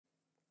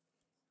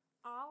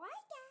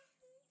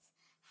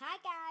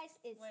guys,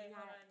 it's Wait,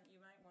 not. hold on. You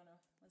might want to.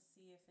 Let's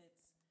see if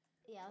it's.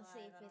 Yeah, let's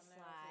see live. if it's I don't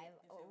know live. if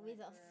it Oh, we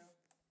went don't. through.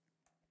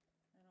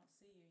 I don't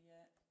see you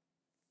yet.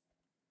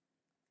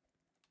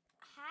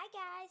 Hi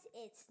guys,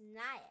 it's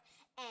Naiah,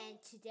 and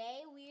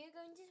today we are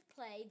going to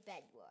play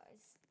Bed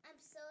Wars. I'm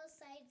so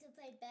excited to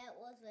play Bed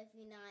Wars with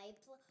you, Naiah.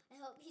 I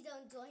hope you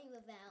don't join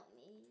without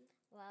me.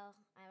 Well,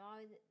 I'm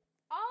already.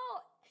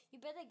 Oh,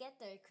 you better get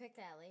there quick,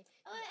 Ellie.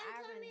 Oh,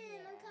 I'm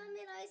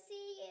coming. I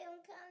see you.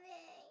 I'm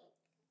coming.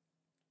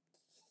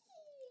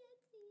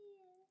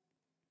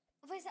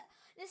 Wait,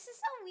 this is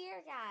so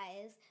weird,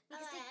 guys,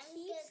 because it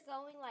keeps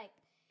going like.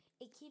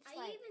 It keeps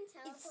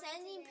it's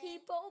sending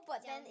people, but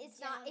then it's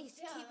not. It's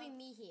keeping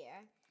me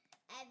here.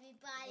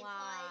 Everybody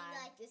party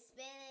like you're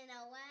spinning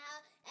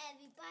around.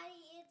 Everybody,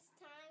 it's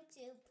time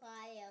to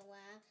play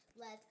around.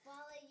 Let's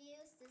follow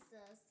Eustace.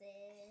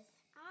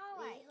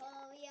 Alright.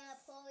 Hurry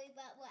up,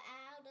 but we're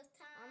out of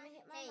time. I'm gonna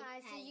hit my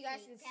mic so you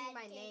guys can see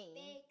my name.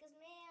 Baker's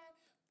man,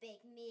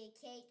 bake me a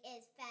cake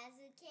as fast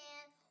as you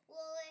can.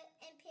 Roll it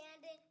and pan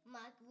it,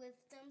 mark with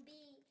some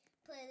beat.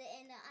 Put it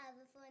in the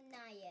oven for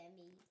Naiah and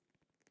me.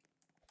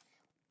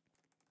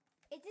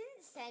 It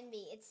didn't send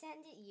me. It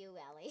sent it you,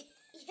 Ellie.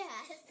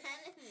 Yeah, it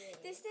sent me.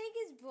 This thing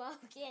is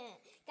broken.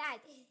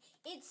 Guys,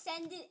 it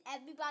sent it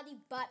everybody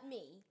but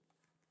me.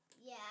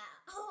 Yeah.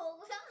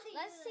 Oh, really?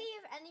 Let's see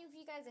if any of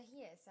you guys are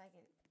here so I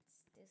can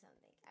do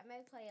something. I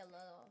might play a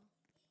little.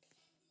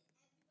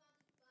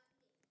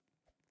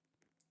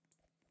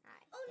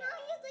 Right, oh, no,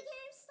 the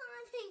game's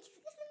starting.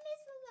 You're going to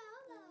miss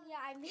Ronaldo. Yeah,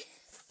 I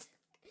missed.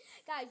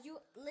 Guys, you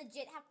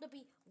legit have to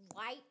be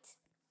right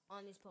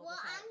on this pole. Well,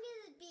 I'm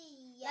going to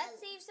be yellow. Let's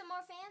see if some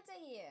more fans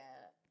are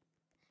here.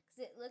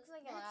 Because it looks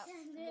like a lot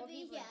more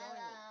people are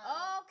joining.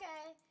 Oh,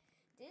 okay.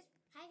 This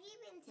have you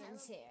been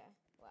teleported here?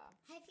 Wow.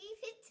 Have you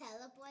been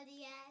teleported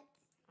yet?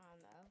 I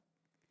don't know.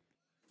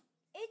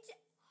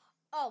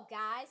 Oh,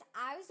 guys,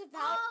 I was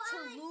about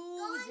to lose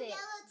go on it.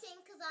 Yellow team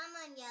because I'm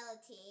on yellow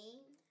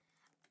team.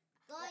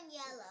 Go on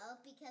yellow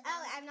because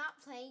I'm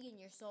not playing in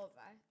your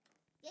server.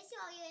 Yes,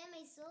 you are. You're in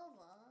my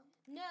server.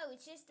 No,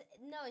 it's just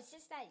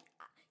that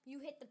you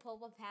hit the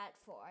purple pad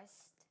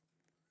first.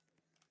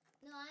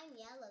 No, I'm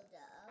yellow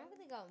though. I'm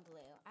gonna go in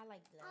blue. I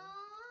like blue.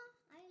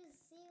 Are you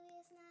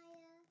serious,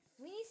 Naiah?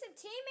 We need some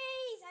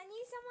teammates. I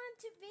need someone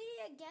to be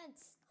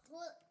against.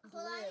 Hold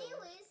on, I need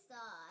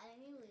restart.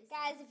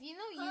 Guys, if you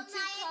know YouTube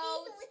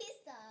codes,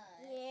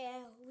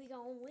 yeah, we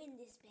gonna win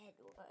this Bed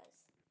Wars.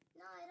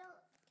 No, I don't.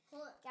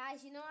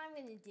 Guys, you know what I'm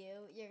gonna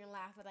do? You're gonna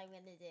laugh what I'm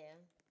gonna do.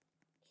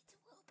 It's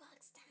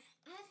Roblox time.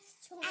 I have to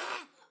join.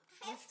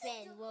 I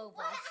spend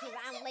Roblox because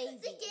I'm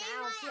lazy and I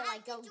don't feel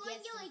like going to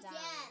get some time.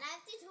 I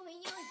have to join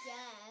you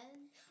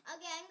again.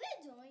 Okay, I'm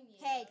gonna join you.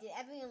 Hey, did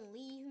everyone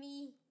leave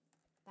me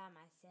by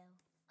myself?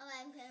 Oh,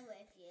 I'm coming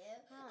with you.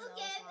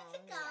 Okay, I'm gonna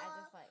go.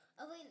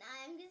 Oh wait, no,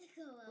 I'm gonna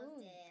go up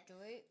there.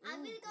 I'm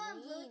gonna go on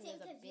blue team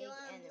because you're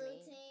on blue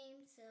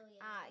team. So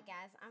yeah. Alright,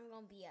 guys, I'm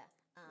gonna be a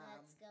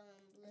let's go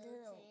on blue team. I'm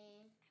gonna go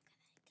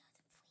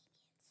to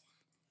premium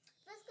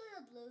shop. Let's go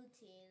to blue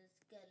team.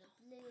 Let's go to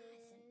blue.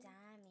 Buy some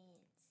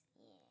diamonds.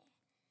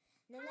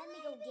 Yeah. Now let me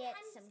go get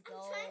some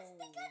gold. I'm trying to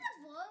stick on the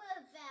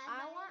bullet bag.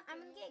 I'm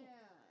gonna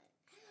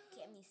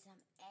get me some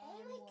emeralds.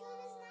 Oh my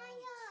goodness,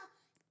 Naiah.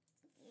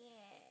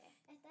 Yeah.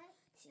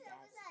 See,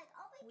 guys,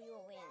 we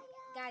will win.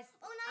 Guys,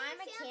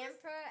 I'm a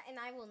camper and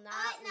I will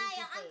not lose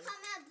Naiah, this I'm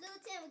coming on blue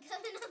team. I'm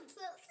coming on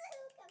blue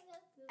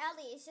team.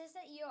 Ellie, it's just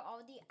that you're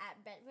already at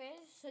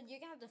Bedwars, so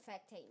you're going to have to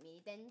spectate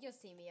me. Then you'll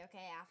see me,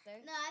 okay, after?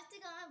 No, I have to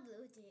go on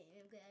blue team.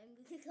 Okay, I'm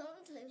going to go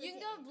on blue team. You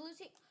can go on blue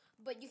team,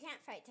 but you can't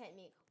spectate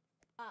me.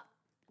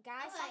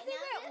 Guys, something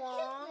went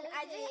wrong.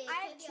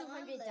 I have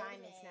 200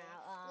 diamonds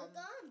now. We'll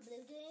go on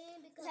blue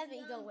team because let me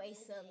go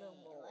waste a little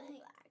more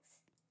Roblox.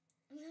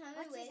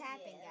 What just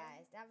happened, you.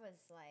 Guys? That was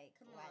like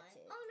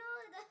wretched. Oh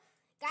no!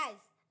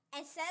 Guys,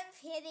 instead of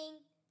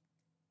hitting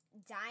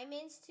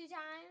diamonds 2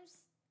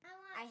 times,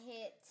 I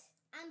hit.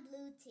 I'm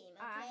blue team.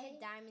 Okay. I hit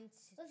diamonds.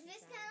 But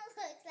this kind of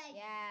looks like.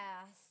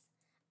 Yes,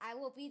 I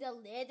will be the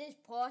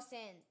latest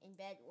person in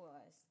Bed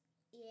Wars.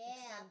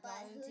 Yeah,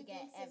 but who to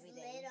get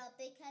everything. Little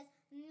because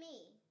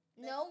me.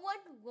 No one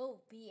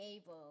will be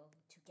able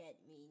to get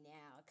me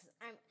now because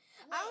I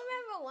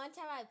remember one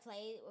time I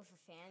played with a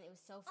fan. It was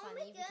so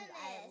funny because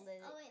I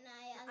literally.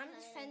 I'm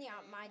just spending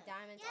out my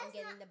diamonds on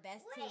getting the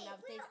best team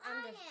updates.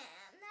 Where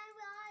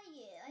are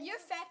you? You're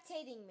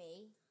spectating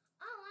me.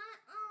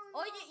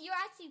 Oh, you're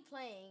actually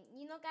playing.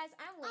 You know, guys,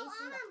 I'm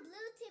wasting. I'm on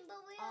blue team, but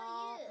where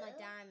all are you? my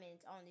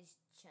diamonds on this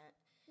channel.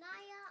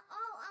 Naiah,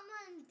 I'm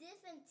on a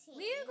different team.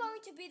 We are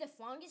going to be the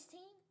strongest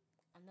team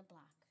on the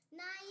block.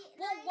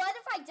 Naiah, what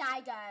if I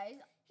die, guys?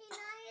 Hey,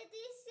 Naiah,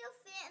 this your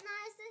fan?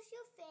 Naiah, is this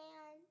your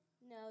fan?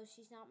 No,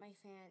 she's not my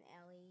fan,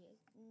 Ellie.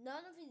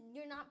 None of you.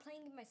 You're not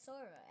playing in my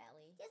server,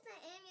 Ellie. Yes, I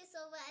am your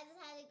server. I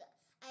just had to go.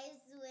 I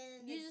just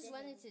went. You just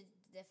went into a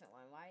different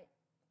one, right?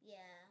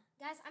 Yeah.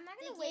 Guys, I'm not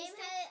gonna waste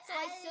it, so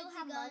I still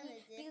have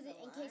money because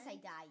in case I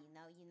die, you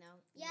know.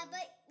 Yeah,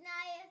 but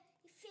Naiah's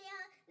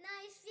fan.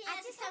 I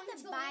just have to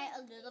buy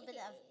a little bit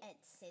of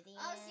obsidian.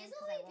 Oh, she's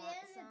only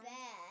there in the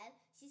bed.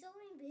 She's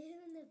only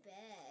been in the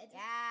bed.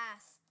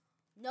 Yes.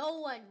 No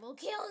one will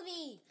kill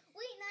me.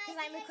 Wait, Naiah. Because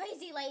I'm a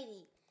crazy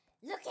lady.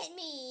 Look at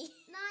me.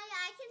 Naiah,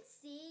 I can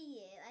see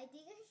you. I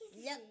think I can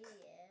see you.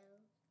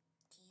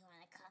 Do you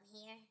want to come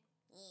here?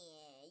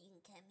 Yeah, you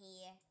can come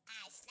here.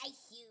 I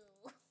slice you.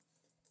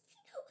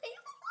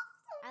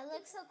 I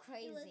look so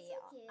crazy. So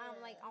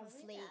I'm like on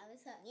fleek.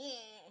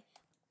 Yeah.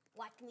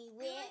 Watch me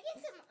win. I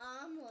get some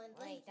arm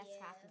ones. Wait, like that's you.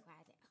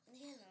 copyrighted.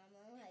 Get an arm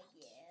one like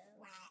you.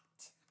 What?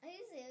 Are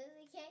you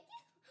seriously can't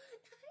get?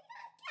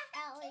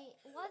 Ellie,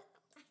 what?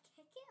 I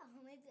can't get on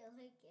my like it.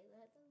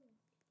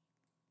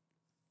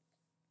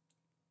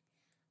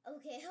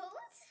 Okay, hold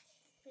on.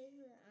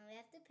 I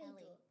have to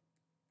pay.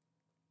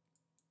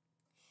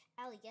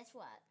 Ellie, guess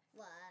what?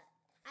 What?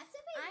 I have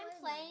to pay. I'm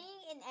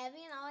playing and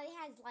Evan already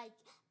has like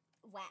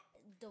I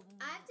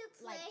have to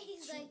play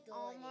like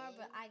armor,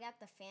 but I got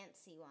the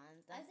fancy one.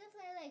 I have to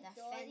play like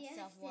the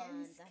offensive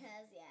one.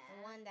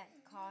 The one that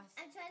costs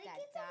I'm trying to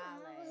get some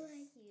armor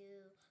like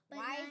you.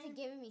 But why is it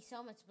giving me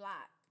so much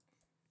black?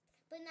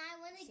 But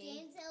now when the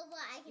game's over,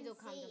 I can you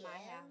don't come to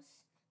my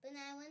house. But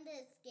now when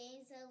the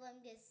game's over, I'm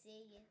gonna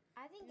see you.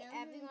 I think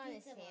everyone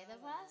is scared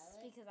of us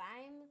because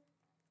I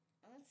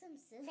want some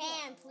silver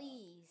fan, armor.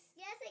 please.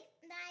 Yes,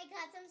 now I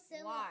got some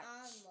silver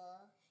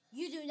armor.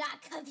 You do not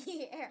come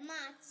here.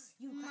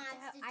 You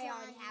I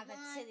already have a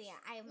city.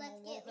 I am a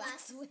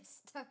Roblox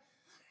Twister.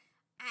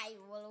 I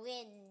will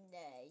win.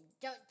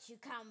 Don't you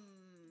come.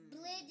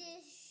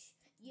 British.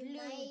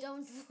 Blue,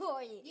 don't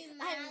worry.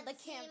 I'm the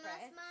camper.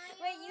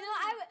 Wait, you know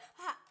I would.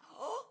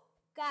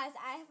 Guys,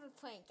 I have a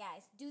point,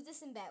 guys. Do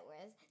this in bed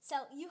wars.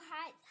 So you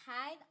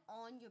hide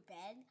on your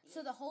bed.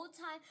 So the whole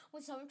time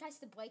when someone tries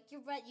to break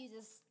your bed, you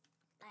just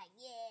like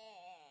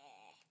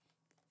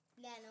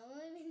Yeah, no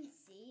one even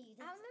see.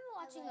 I remember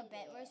watching a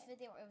bed wars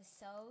video. It was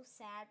so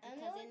sad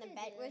because in the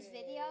bed wars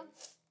video,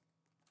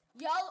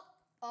 yellow.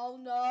 Oh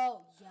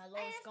no,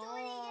 yellow's gone.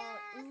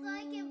 I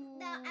want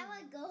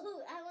go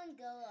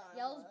on.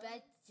 Yellow's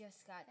bed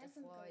just got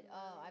destroyed.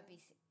 Oh, I'd be.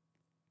 Is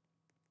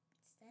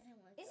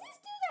this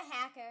dude a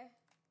hacker?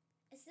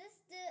 Is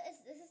this dude?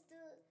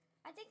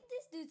 I think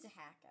this dude's a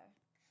hacker.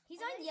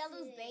 He's on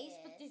Yellow's base,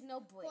 but there's no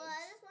bridge. Well,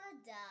 I just want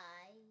to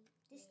die.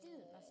 This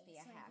dude must be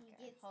a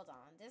hacker. Hold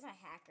on, there's a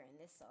hacker in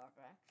this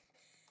server.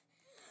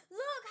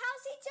 Look,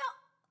 how's he jump?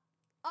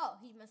 Oh,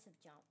 he must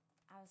have jumped.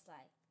 I was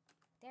like,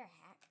 they're a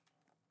hacker.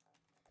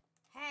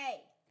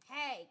 Hey.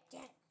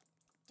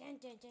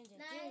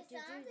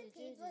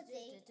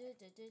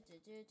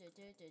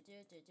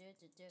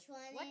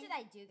 What did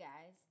I do,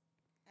 guys?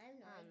 I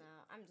don't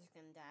know. I'm just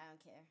gonna die. I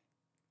don't care.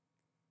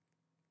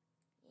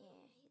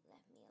 Yeah, he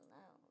left me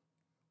alone.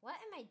 What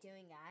am I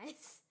doing,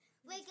 guys?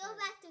 Wait, go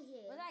back to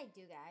here. What did I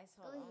do, guys?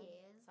 Hold on.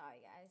 Here.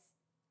 Sorry, guys.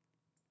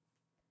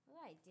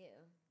 What did I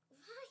do?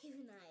 Why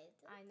you not?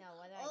 I know.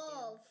 What did I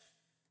do?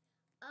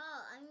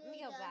 I'm gonna Let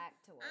me go back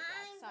to work.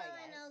 Sorry,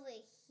 going guys. over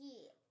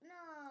here.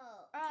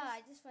 No. Oh,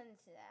 I just went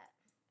into that.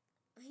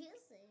 You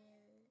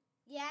see?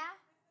 Yeah.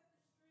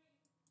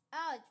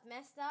 Oh, it's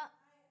messed up.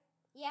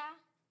 Yeah.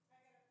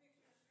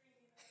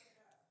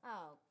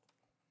 Oh.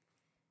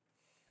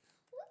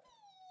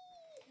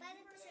 By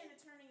the percent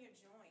of turning your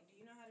join. Do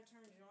you know how to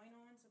turn join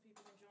on so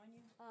people can join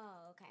you?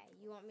 Oh, okay.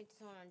 You want me to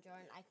turn on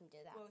join? I can do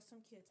that. Well,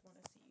 some kids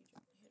want to see you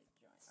hit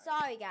join.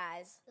 Sorry,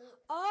 guys.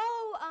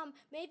 Oh,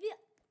 maybe.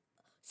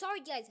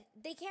 Sorry, guys.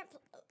 They can't.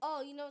 Oh,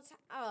 you know what's.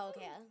 Oh,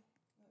 okay. Okay.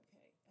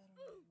 I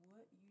don't know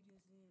what you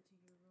just did to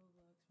your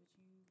Roblox, but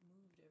you moved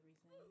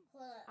everything.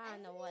 Hold on. I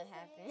don't know what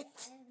happened.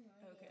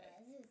 Okay.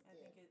 I think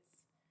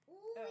it's.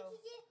 Ooh,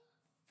 we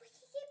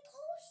can get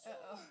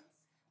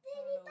potions.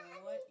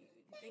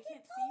 They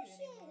can't see you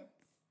anymore.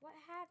 What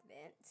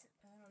happened?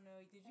 I don't know.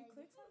 Did you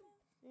click something?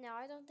 No,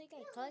 I don't think I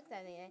clicked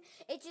anything.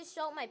 It just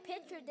showed my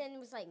picture, then it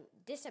was like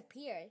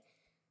disappeared.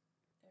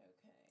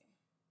 Okay.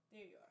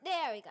 There you are.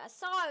 There we go.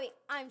 Sorry.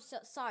 I'm so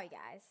sorry,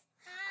 guys.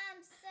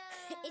 I'm so.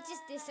 It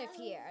just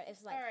disappeared.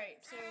 It's like. All right.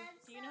 So,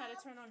 do you know how to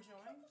turn on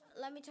join?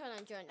 Let me turn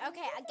on join.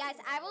 Okay,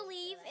 guys, I will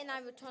leave and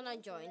I will turn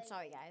on join.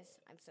 Sorry, guys.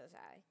 I'm so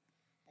sorry.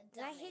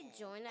 Did I hit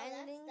join or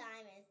anything?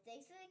 That's diamonds.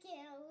 Thanks for the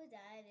candle who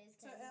died.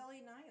 So Ellie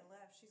Naiah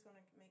left. She's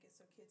gonna make it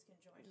so kids can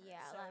join her.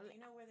 Yeah. So do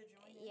you know where the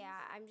join is? Yeah,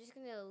 I'm just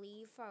gonna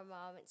leave for a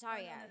moment.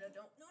 Sorry, guys.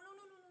 Don't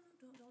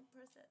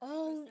press that.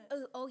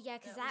 Oh,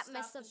 yeah, because that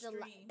messed up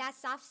that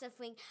stops the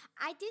thing.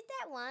 I did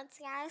that once,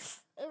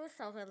 guys. It was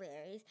so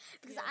hilarious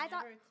because I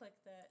thought. Never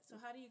clicked that. So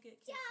how do you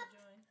get kids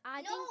to join? I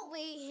think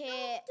we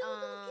hit.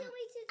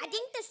 I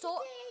think the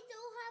sword.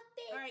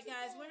 All right,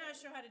 guys, we're not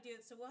sure how to do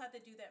it, so we'll have to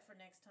do that for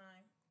next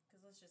time.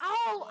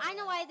 Oh, I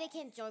know why they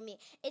can't join me.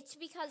 It's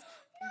because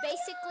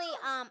basically,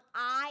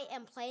 I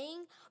am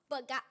playing,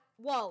 but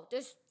whoa,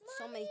 there's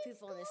so many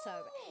people in the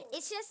server.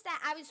 It's just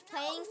that I was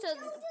playing, so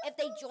if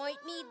they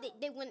joined me,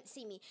 they wouldn't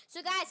see me.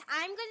 So, guys,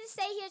 I'm going to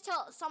stay here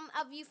till some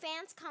of you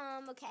fans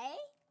come, okay?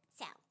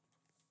 So,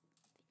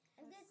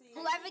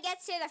 whoever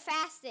gets here the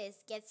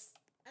fastest gets...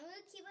 I'm going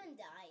to keep on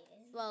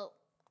dying. Well,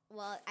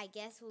 I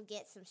guess we'll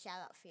get some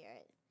shout-out for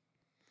it.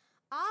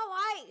 All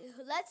right,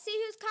 let's see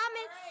who's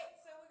coming. All right,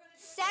 so we're going to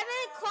 7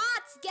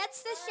 Quats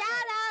gets the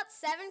shout out.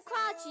 7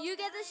 Quats, you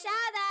get the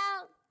shout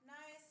out.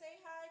 Naiah, say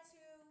hi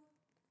to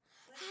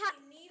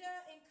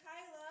Nita and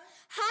Kyla.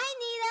 Hi,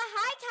 Nita.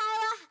 Hi,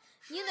 Kyla.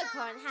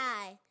 Unicorn,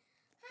 hi.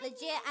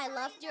 Legit, I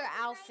loved your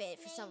outfit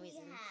for some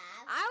reason.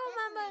 I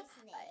remember.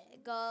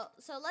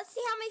 So let's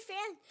see how many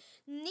fans.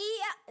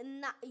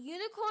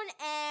 Unicorn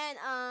and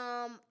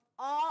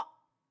all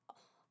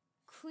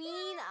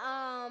Queen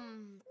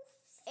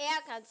air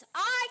guns.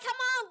 All right, come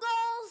on,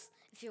 girls.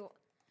 If you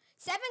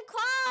 7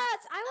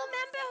 Quads. I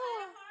remember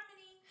her.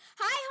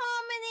 Hi,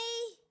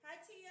 Harmony. Hi,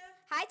 Tia.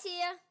 Hi,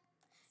 Tia.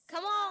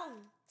 Come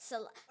on.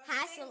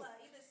 Hi, Sayla.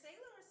 Either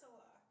Sayla or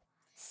Salah.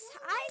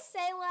 Hi,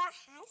 Sayla.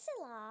 Hi,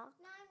 Salah.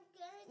 Hi,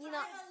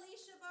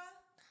 Alicia.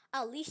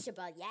 Alicia,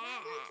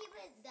 yeah.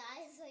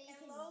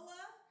 And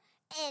Lola.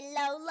 And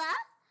Lola.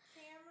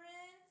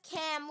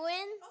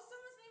 Cameron. Oh,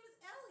 someone's name is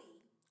Ellie.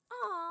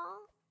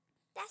 Aw,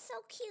 that's so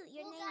cute.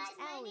 Your name's guys,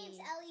 Ellie. My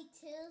name's Ellie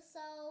too,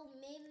 so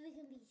maybe we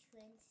can be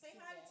twins. Say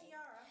hi to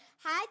Tiara.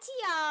 Hi,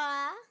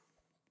 Tiara.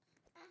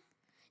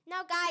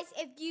 Now, guys,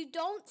 if you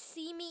don't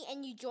see me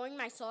and you join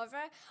my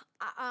server,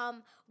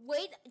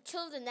 wait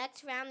till the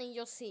next round and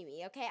you'll see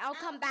me, okay? I'll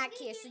come back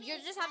here, so you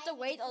just have to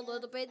wait a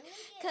little bit,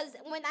 because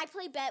when I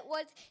play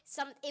Bedwars,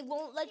 it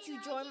won't let you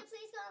join.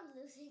 Please go on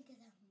blue team, because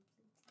I'm blue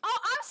team. Oh,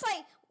 I was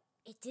like,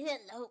 it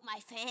didn't load my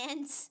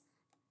fans.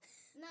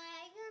 No,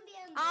 I'm going to be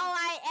on blue. All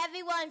right,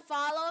 everyone,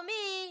 follow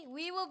me.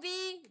 We will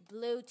be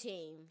blue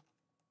team.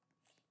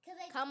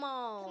 Come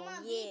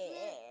on,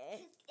 yeah.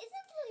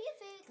 Isn't blue your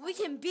favorite color? We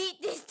can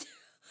beat this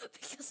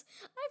because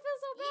I feel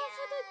so bad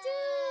for the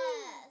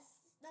dude.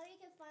 No, you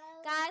can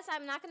follow. Guys,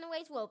 I'm not going to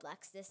waste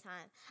Roblox this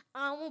time.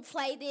 I will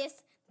play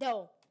this.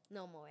 No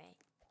more. I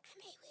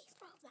may waste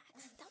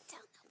Roblox. Don't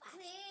tell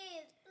nobody.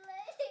 Please.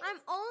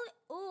 I'm only...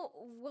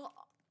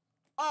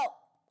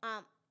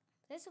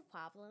 there's a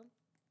problem.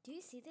 Do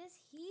you see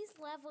this? He's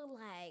level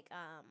like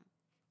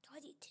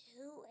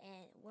 22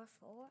 and we're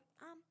 4.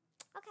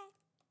 Okay.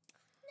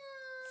 No.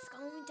 It's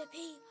going to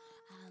be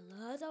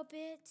a little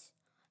bit.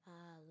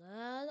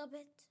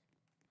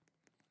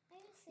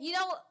 You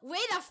know,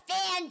 we're the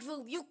fan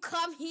group. You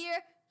come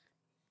here,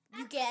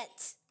 you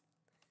get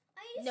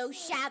no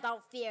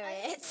shadow fear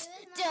it.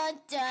 Dun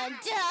dun dun.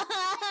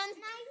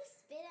 Now you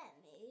spit at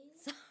me.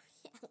 Sorry,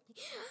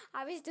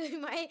 I was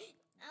doing my. I want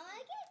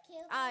to get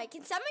killed. Alright,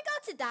 can someone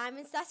go to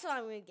diamonds? That's what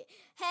I'm gonna get.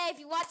 Hey, if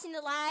you're watching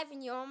the live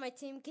and you're on my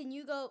team, can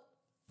you go?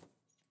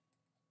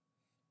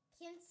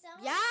 Can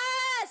someone?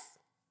 Yes,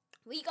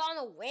 we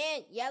gonna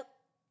win. Yep.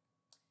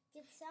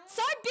 Can someone?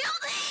 Start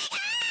building.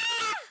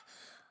 Ah!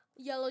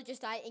 Yellow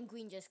just died and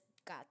green just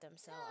got them.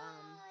 So I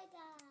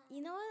died.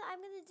 you know what I'm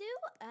gonna do?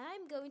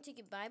 I'm going to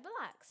get buy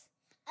blocks.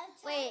 I'm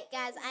Wait,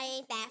 trying guys, to I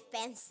ain't that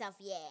expensive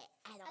yet.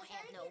 I don't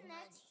have no get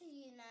money. next to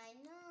you, Nai.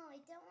 No, I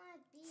don't want to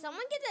be.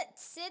 Someone get a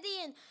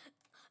city and,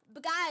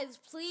 but guys,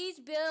 please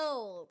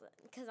build,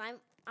 cause I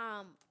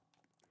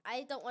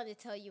don't want to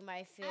tell you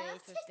my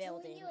feelings with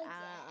building.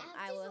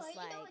 I was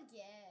like,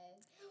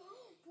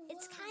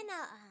 it's kind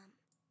of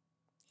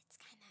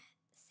sad how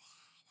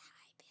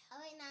I build. Oh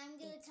wait, now I'm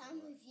gonna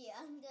come with you.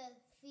 I'm gonna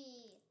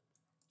feed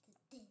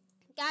the thing.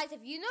 Guys,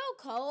 if you know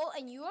code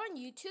and you're on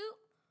YouTube,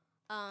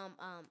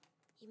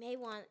 you may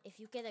want, if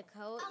you get a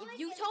code, if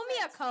you told me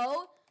a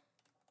code,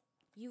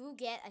 you will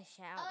get a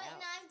shout out.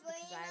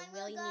 Because I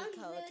really need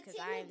codes because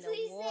I am the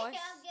worst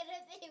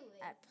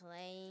at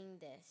playing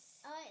this.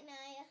 Alright,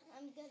 Naiah,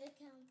 I'm gonna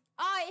come.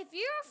 If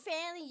you're a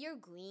fan and you're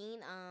green,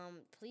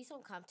 please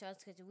don't come to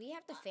us because we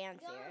have the fan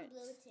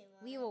favorites.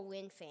 We will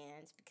win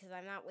fans because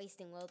I'm not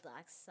wasting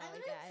Roblox. Sorry,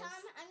 guys.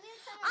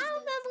 I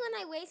remember when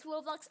I waste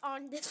Roblox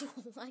on this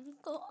one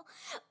goal,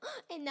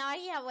 and now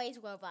he have waste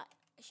Roblox.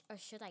 Or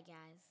should I,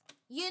 guys?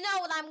 You know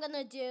what I'm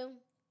gonna do?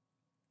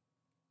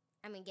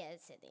 I'm gonna get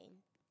it sitting.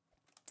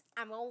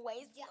 I'm gonna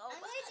waste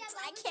Roblox.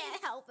 I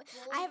can't help it.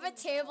 I have a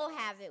terrible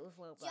habit with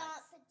Roblox.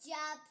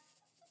 Jump.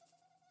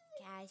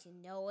 Guys, you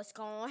know what's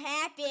gonna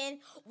happen.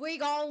 We're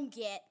gonna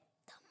get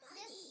the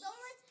money. There's so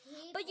much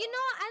people. But you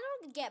know, I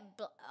don't get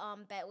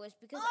Bedwars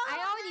because I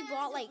already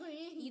bought like.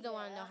 You don't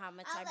want to know how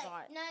much I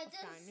bought. No,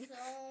 there's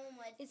so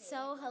much. It's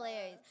so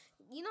hilarious.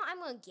 You know, I'm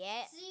gonna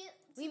get. See,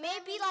 We may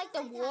be like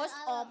the worst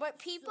armored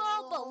people,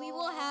 but we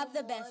will have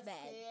the best bed.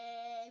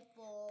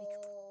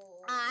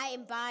 I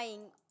am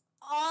buying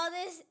all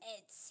this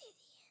at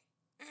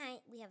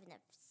Obsidian. We have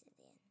enough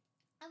Obsidian.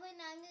 I'm gonna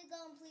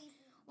go and please.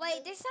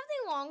 Wait, there's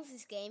something wrong with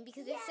this game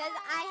because it says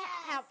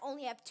I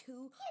only have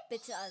 2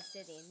 bits of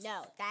Obsidian.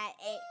 No, that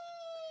ain't.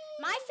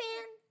 My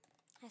fan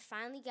has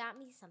finally got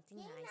me something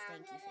nice.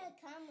 Thank you,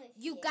 fan.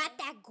 You got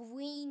that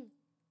green.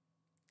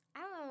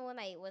 I remember when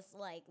I was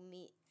like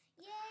me.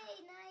 Yay!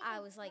 I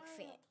was like,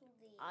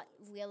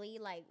 really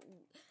like,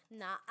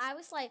 not. I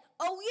was like,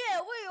 oh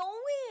yeah, we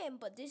gonna win.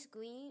 But this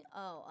green,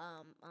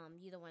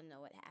 you don't want to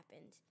know what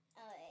happened.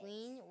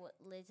 Green,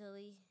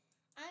 literally.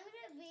 I'm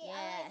gonna be.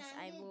 Yes,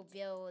 I will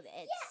build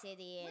a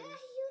city Where are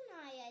you,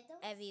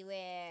 Naiah?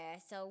 everywhere,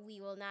 so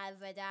we will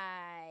never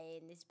die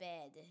in this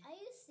bed. Are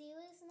you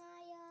serious,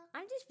 Naiah?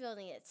 I'm just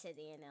building a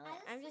city in LA.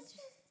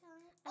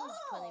 I'm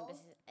just putting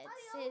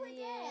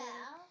obsidian.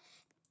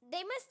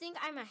 They must think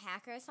I'm a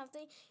hacker or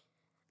something.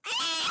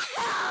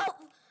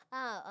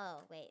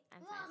 Oh, wait.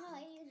 I'm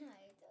fine.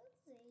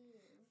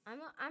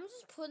 I'm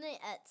just putting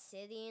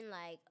obsidian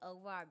like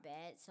over our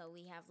bed, so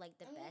we have like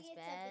the best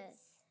bed.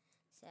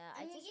 So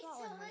I just got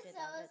 100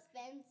 so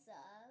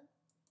expensive.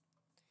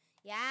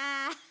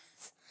 Yeah.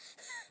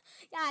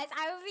 Guys,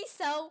 I would be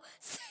so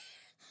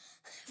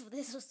if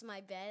this was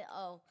my bed.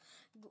 Oh,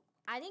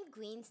 I think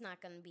Green's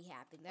not gonna be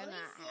happy. They're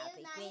not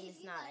happy. Green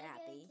is not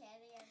happy.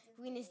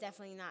 Green is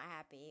definitely not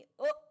happy.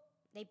 Oh,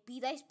 they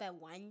beat us by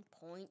 1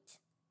 point.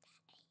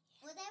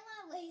 What I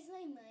want to waste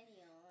my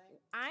money on?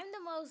 I'm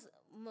the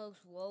most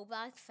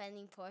Roblox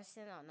spending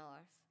person on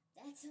earth.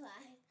 That's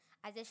why.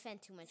 I just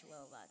spent too much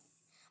Roblox.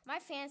 My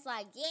fans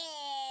like,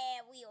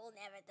 yeah, we will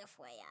never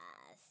defray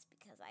us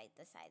because I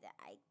decided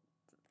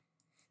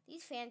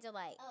These fans are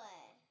like,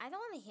 I don't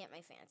want to hit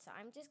my fans, so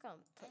I'm just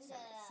gonna put some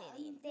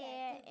city in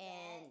there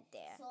and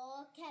there.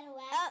 So can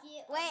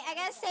wait, I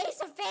gotta say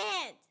some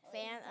fans.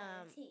 Fan,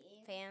 I'm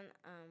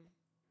a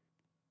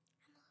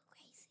little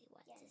crazy.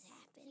 What just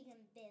happened? She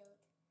can build.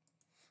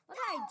 What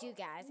did I do,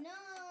 guys? No.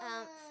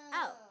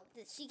 Oh,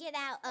 did she get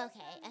out?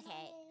 Okay.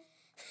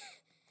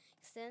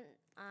 Then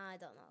I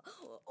don't know.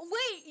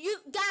 Wait, you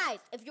guys,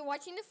 if you're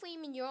watching the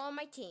stream and you're on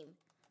my team,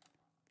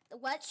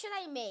 what should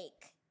I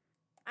make?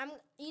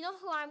 You know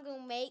who I'm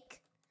gonna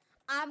make?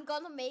 I'm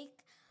gonna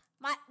make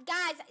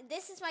guys.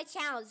 This is my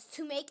challenge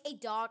to make a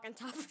dog on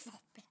top of our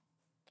bed.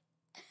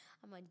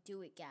 I'm gonna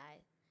do it,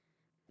 guys.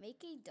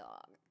 Make a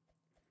dog.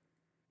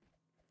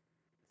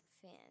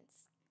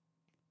 Fans.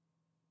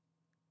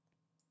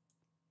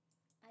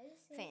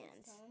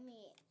 Fans. Told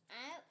me.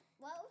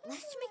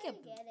 Let's make a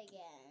get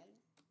again.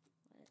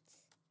 Let's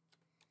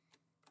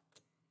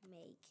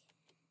make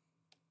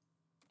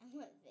I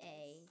want this. a.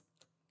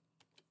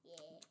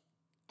 Yeah.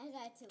 I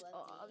got 2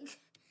 of these.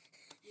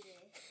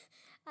 Yeah.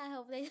 I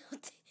hope they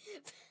don't.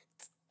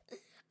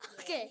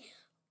 Okay.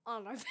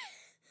 On our bed.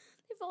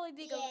 They probably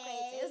think I'm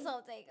crazy or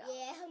something.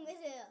 Yeah, I'm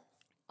gonna.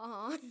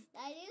 On.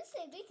 I do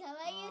see me come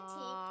on your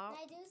team.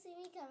 I do see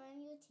me come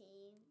on your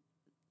team.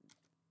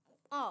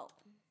 Oh.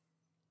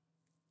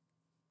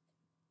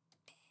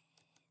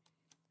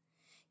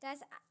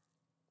 Guys,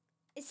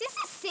 is this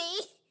a C?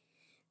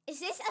 Is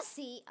this a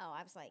C? Oh,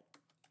 I was like.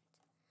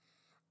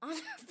 On our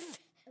bed.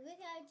 We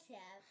got a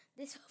trap.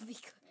 This will be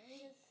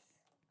good.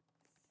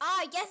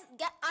 I guess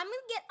I'm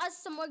gonna get us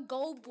some more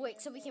gold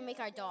bricks so we can make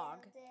our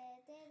dog.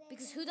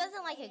 Because who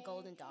doesn't like a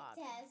golden dog?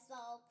 That's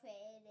so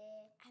pretty.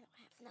 I don't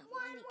have enough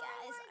money,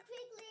 guys.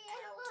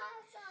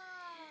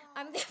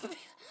 Quickly,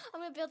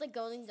 I'm gonna build a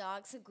golden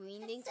dog so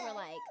green things were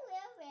like.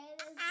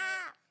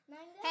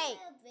 Hey.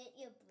 Build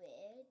your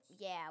bridge.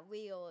 Yeah,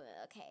 we'll.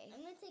 Okay.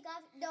 I'm gonna take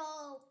off.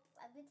 No,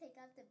 I'm gonna take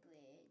off the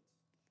bridge.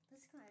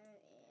 Let's climb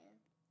in.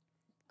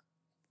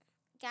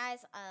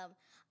 Guys,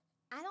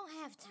 I don't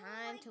have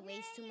time to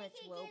waste too much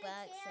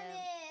Robux, so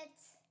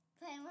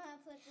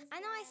I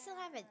know I still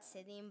have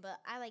obsidian, but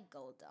I like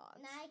gold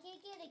dogs. No, I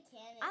can't get a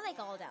cannon. I like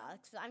gold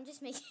dogs, but I'm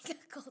just making a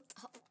gold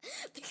dog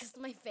because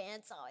my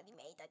fans already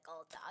made a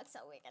gold dog,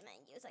 so we're gonna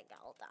use a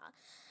gold dog.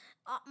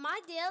 My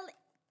deal,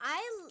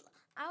 I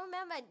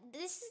remember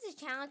this is the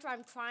challenge where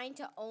I'm trying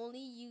to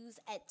only use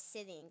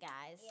obsidian,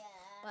 guys. Yeah.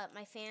 But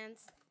my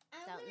fans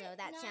don't know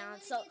that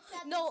challenge. So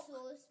no.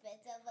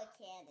 Bits of a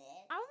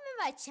cannon. I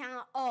remember a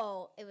challenge.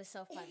 Oh, it was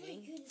so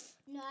funny.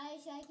 No,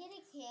 should I get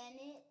a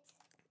cannon?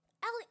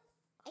 Ellie,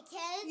 a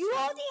cannon? You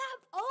already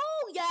have.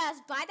 Oh yes,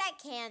 buy that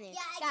cannon.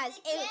 Yeah, guys.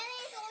 The cannon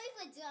is only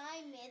for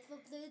diamonds,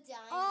 for blue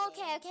diamonds.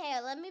 Okay.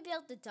 Let me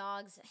build the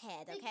dog's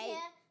head. Okay.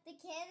 The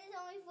cannon is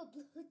only for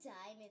blue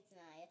diamonds,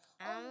 Naiah.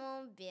 I'm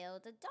gonna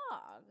build a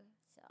dog.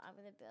 So I'm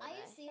gonna build. Are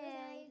you serious?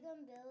 How are you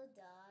gonna build a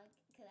dog?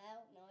 Cause I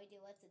have no idea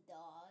what's a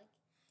dog.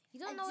 You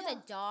don't know what a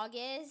dog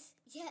is?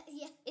 Yeah.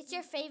 It's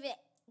your favorite.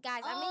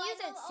 Guys, I'm going to use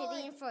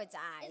obsidian for its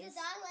eyes. Is a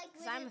dog like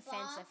because I'm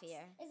offensive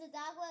here. Is a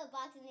dog with a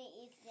box and it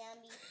eats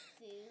yummy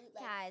food?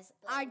 Like guys,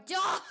 our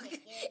dog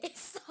is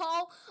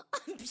so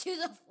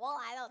beautiful.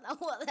 I don't know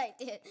what I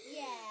did.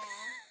 Yeah.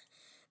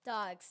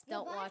 Dogs,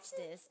 don't watch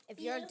this. If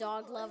you're a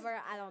dog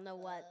lover, I don't know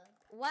what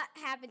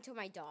happened to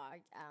my dog.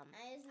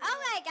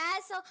 Alright,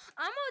 guys, so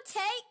I'm going to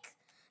take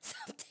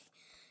something.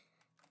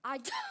 Our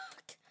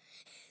dog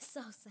is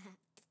so sad.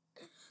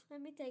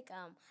 Let me take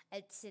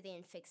obsidian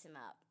and fix him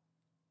up.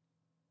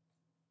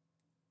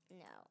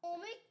 No. Oh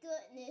my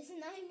goodness,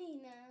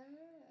 99.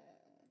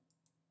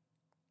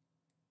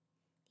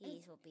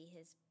 These will be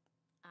his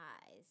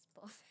eyes.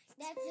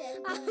 That's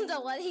it. I don't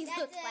know what he looks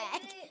like.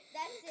 That's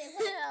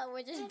it.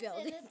 We're just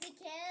building. If the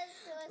can's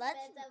so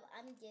expensive,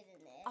 I'm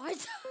getting it. Our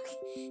dog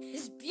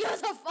is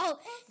beautiful.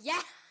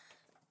 Yeah.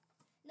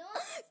 No,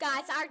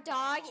 guys, our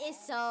dog is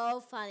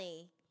so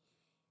funny.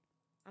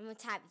 I'm gonna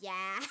type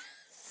yeah.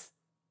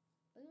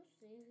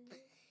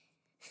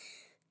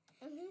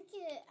 I'm gonna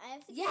get. I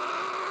have to. Yeah.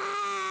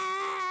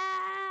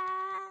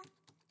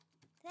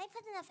 Did I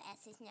put enough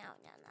S's? No.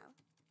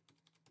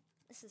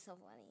 This is so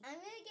funny. I'm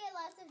gonna get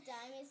lots of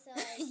diamonds so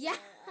yes!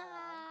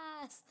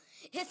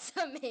 It's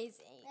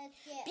amazing. Let's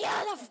get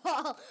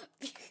beautiful!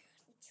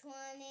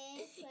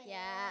 20, 21,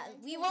 yeah,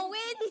 we will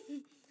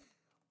win!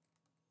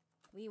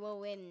 We will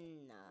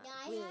win.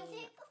 What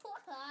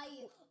are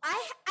you?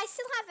 I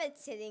still have it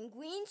sitting.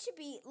 Green should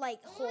be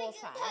like whole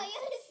five.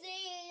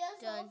 You're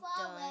so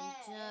far away.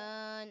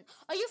 Dun.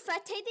 Are you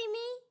spectating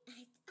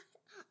me?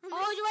 Oh,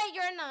 wait,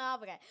 you're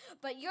not. Okay.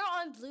 But you're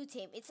on blue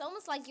team. It's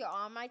almost like you're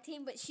on my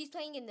team, but she's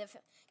playing in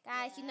different.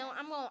 Guys, you know,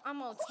 I'm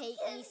gonna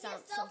take me some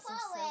silver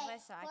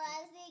so I can. Well,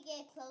 as they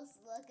get close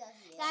look of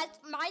you. Guys,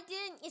 my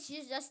thing is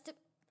just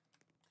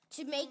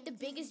to make the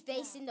biggest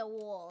base in the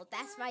world.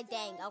 That's my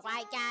thing.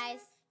 Alright,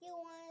 guys. You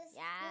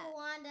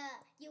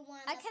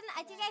want. I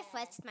think I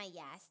flexed my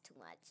ass too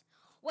much.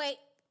 Wait,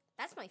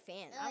 that's my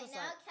fan. No, I was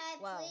now,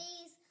 like, whoa,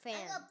 please,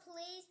 fan.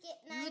 Please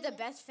get. You're the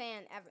best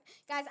fan ever,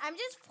 guys. I'm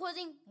just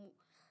putting.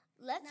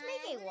 Let's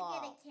make a wall.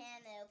 I'm gonna get a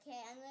cannon,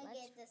 okay? I'm gonna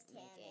get this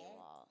cannon. Make a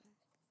wall.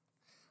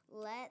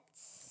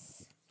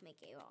 Let's make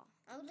a wall.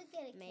 I'm gonna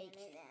get a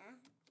cannon now.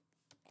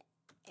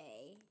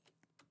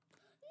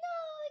 No,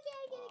 I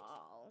can't get a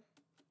wall.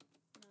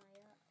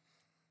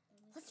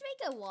 Let's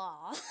make a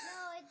wall. No,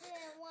 I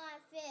didn't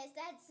want fish.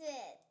 That's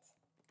it.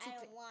 I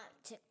don't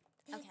want.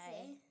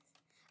 Okay.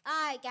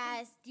 Alright,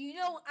 guys. Do you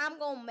know what I'm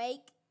gonna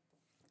make?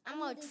 I'm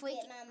gonna trick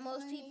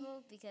most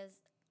people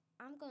because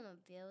I'm gonna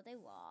build a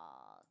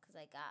wall because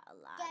I got a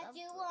lot of.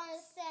 You want to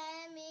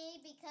send me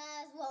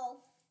because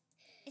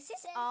Is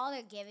this all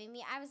they're giving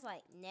me? I was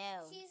like,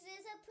 no. She's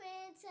just a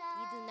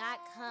princess. You do not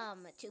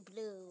come to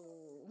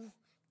blue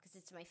because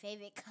it's my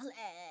favorite color.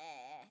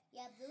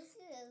 Yeah, blue's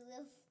a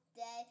little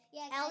dead.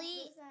 Yeah,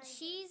 Ellie,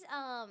 she's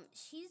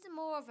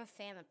more of a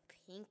fan of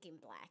pink and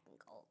black and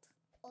gold.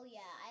 Oh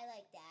yeah, I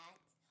like that.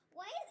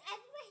 Why is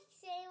everybody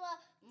saying,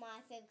 well, my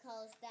favorite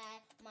color's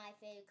that, my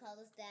favorite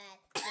color's that,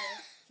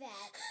 this,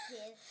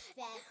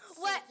 fat,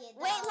 what?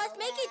 Wait, let's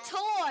make a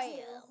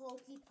toy.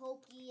 Hokey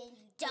pokey and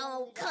you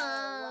don't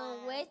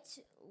come.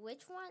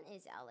 Which one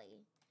is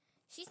Ellie?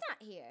 She's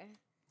not here.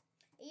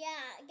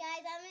 Yeah,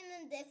 guys, I'm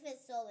in a different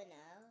silver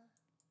now.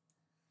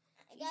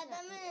 Guys,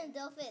 I'm in a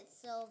different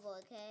silver,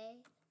 okay?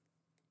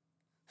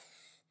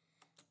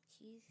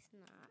 She's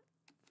not.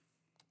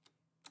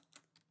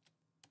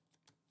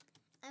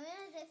 I'm in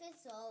a different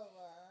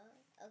server,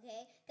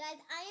 okay?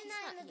 Guys, I am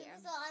not in a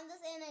different server. I'm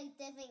just in a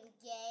different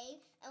game.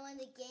 And when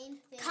the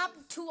game finishes... Come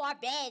to our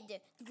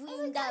bed.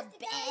 Green the bed.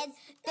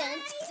 I don't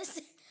know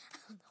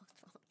what's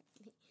wrong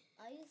with me.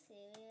 Are you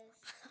serious?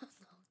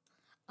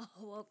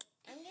 Oh, okay.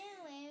 I'm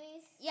getting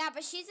Larry's. Yeah,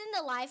 but she's in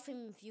the live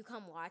stream if you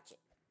come watch it.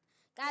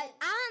 Guys,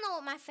 I don't know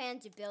what my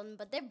fans are building,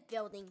 but they're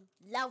building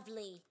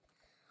lovely.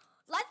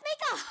 Let's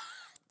make a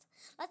hut.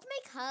 Let's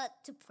make hut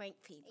to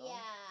prank people.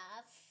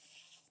 Yeah.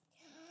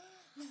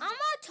 I'm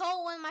gonna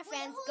tell one of my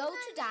fans go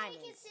to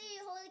Diamonds. I can see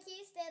you. Hold the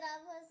key. Stand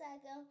up for a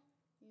second.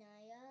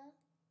 Naiah,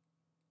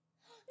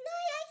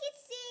 I can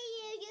see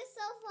you. You're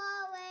so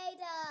far away,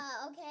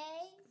 though.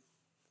 Okay.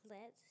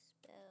 Let's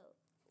build.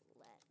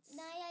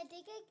 Naiah, I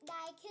think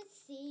I can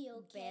see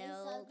you. Okay.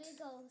 So I'm gonna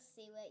go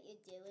see what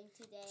you're doing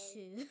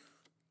today.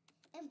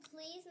 And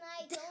please,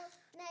 Naiah,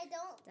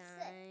 don't.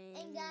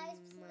 And guys,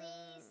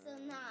 please do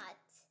not.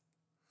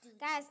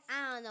 Guys,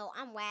 I don't know.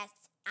 I'm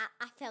waxed.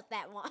 I felt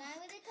that one. Now I'm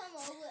gonna come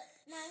over.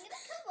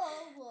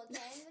 Okay?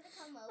 I'm gonna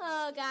come over.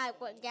 Oh God,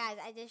 guys,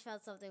 I just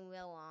felt something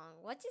real wrong.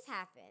 What just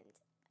happened?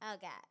 Oh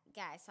God,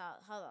 guys,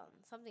 hold on.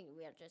 Something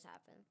weird just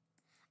happened.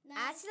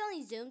 I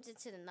accidentally zoomed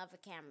into another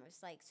camera.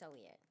 It's like so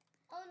weird.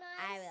 Oh no,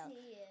 I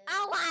see you.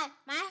 Oh, why?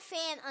 My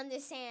fan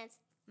understands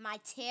my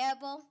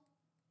terrible.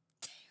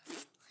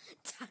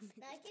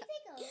 I can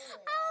take a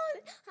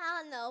look.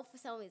 I don't know. For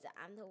some reason,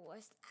 I'm the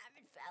worst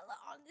diamond fella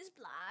on this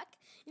block.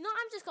 You know,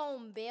 I'm just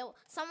gonna build.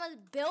 Someone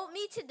built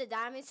me to the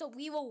diamond, so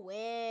we will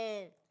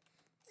win.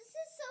 This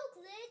is so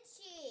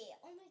glitchy.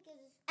 Oh my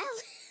goodness.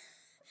 Ellie,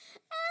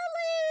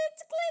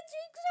 it's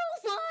glitching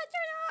so much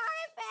on our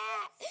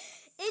iPad.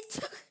 It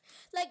took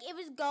it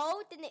was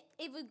gold, then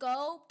it would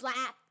go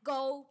black,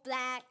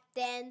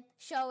 then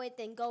show it,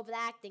 then go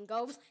black, then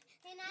go black.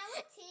 Hey, now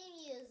what team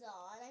you's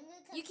on? I'm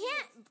gonna come. You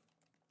can't.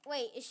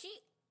 Wait, is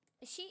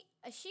she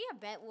a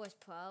Bet Wars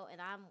pro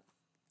and I'm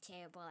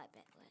terrible at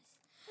Bet Wars?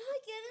 Oh my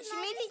goodness! She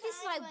may think this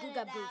is like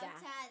Booga Booga.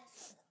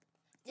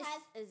 This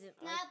isn't.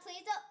 Now,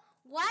 please don't.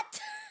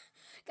 What?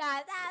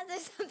 God,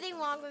 there's something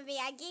wrong with me.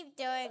 I keep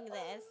doing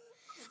this.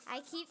 I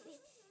keep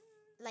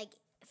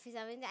for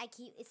some reason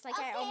it's like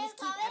I almost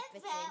keep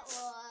episodes.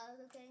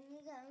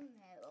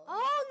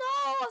 Oh no,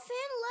 a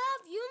fan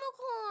left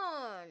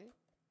unicorn.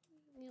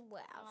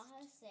 Wow.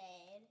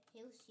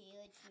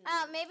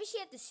 Maybe she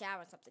had to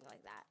shower or something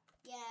like that.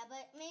 Yeah,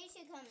 but maybe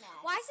she'll come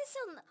back. Why is it so?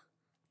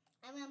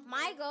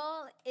 My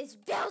goal is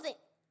building.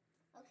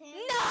 Okay.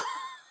 No.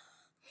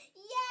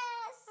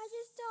 Yes. I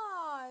just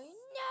died.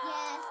 No.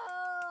 Yes.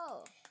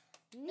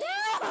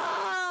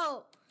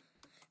 No.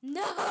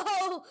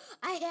 No.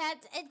 I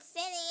had to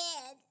instead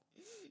it.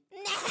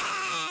 No.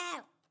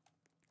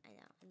 I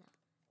know.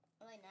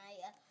 Oh,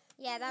 Naiah.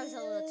 Yeah, that was a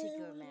little too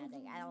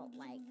dramatic. I don't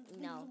like.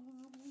 No.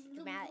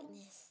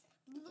 dramaticness.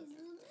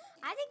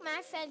 I think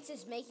my fence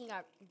is making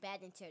our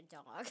bed into a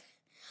dog.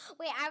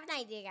 Wait, I have an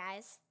idea,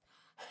 guys.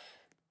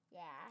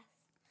 Yeah.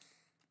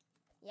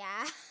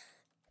 Yeah.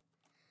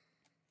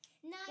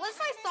 No, what if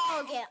I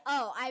fall again?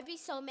 Oh, I'd be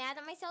so mad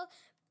at myself.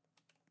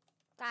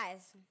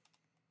 Guys.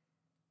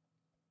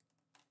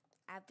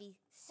 I'd be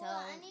so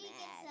I need mad. to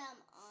get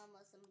some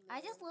armor, some blue.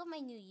 I just love my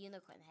new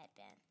unicorn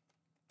headband.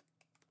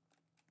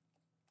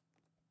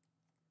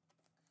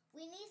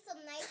 We need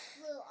some nice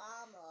blue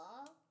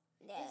armor.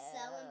 No.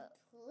 Someone,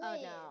 please. Oh,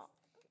 no.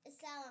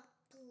 Someone,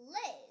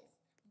 please.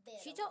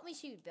 Build. She told me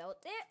she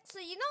built it. So,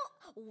 you know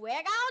what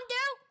we're going to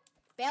do?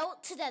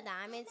 Build to the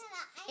diamonds.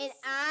 And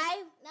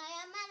I'm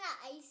at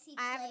an icy place.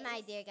 I have an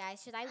idea,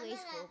 guys. Should I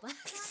waste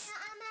Robux?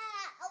 I'm at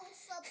an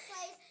also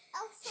place.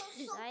 Also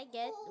Should so I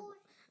get... cold.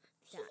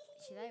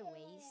 Should I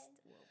waste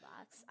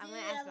Robux? I'm Dude,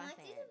 going to ask my I want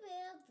fan. you to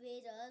build a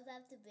bridge. I also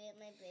have to build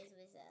my bridge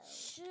myself.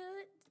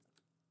 Should...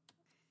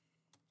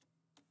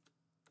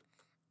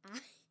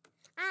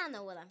 I don't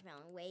know what I'm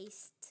feeling.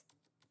 Waste.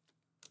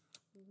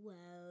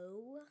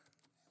 Whoa.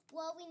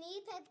 Well, we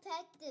need to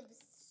protect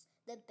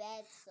the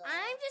bed, so...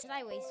 Should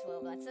I waste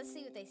Robux? Let's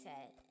see what they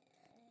said.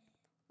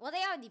 Well,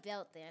 they already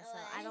built there, so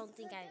I don't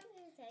think I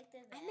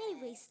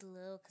may waste a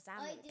little because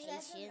I'm impatient.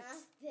 That's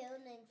enough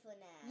building for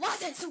now.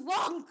 What is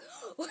wrong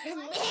with me?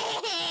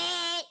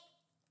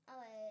 Oh,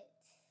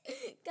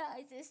 wait.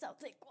 Guys, there's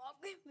something wrong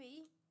with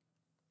me.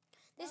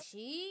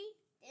 She?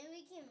 Then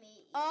we can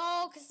meet you.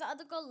 Oh, because the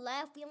other girl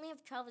left. We only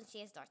have 12 and she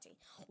has 13.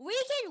 We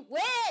can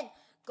win!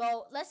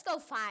 Let's go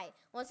fight.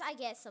 Once I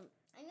get some...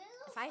 I'm gonna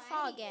go if I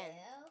fall again.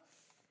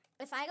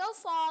 If I go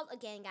fall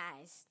again,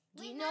 guys,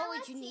 do you know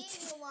what you need to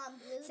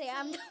say?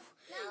 Now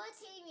what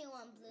team you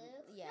want, blue?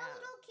 Yeah.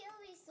 No, don't kill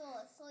me, so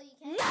you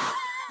can't. No!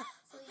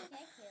 So you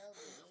can't kill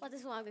me. What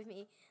is wrong with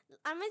me?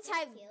 I'm gonna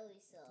type. Kill me,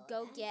 so.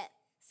 Go get.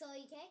 So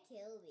you can't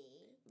kill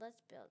me.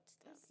 Let's build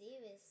stuff. I'm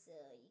serious, so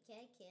you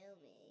can't kill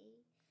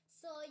me.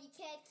 So you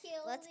can't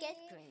kill Let's me. get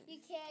green.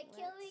 You can't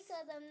kill me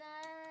because I'm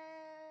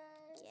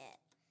not. Get.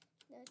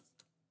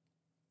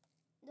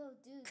 No,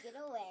 dude, get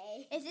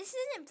away. If this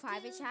isn't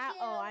private chat,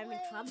 oh, I'm in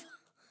trouble.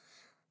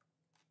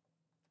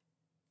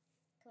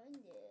 Come on,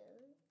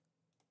 dude.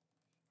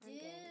 I'm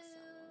getting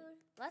someone.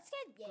 Let's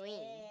get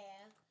green.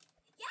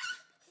 Yeah.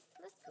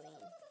 Let's green.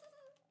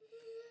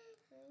 Where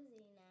is he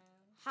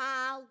now?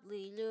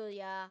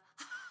 Hallelujah.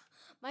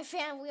 My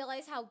fan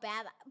realized how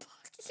bad I...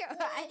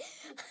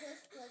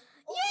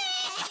 Oh,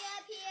 yeah!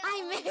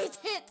 I made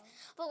it.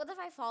 But what if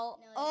I fall?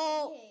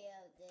 No,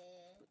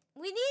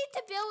 we need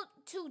to build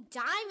 2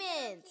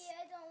 diamonds.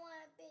 I don't want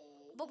to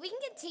be. But we can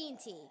get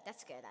TNT.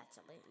 That's good,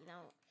 actually. You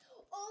know.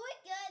 Oh my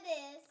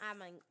goodness. I'm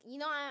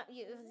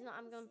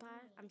gonna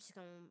buy. I'm just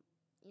gonna.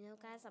 You know,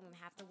 guys, I'm gonna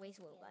have to waste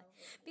Roblox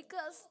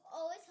because.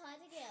 Oh, it's hard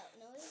to get.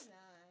 No, it's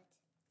not.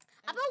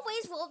 I'm gonna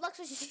waste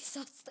Roblox when she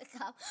starts to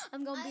come.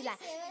 I'm gonna be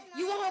like,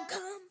 you won't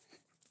come.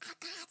 I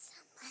got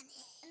some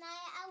money. And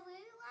I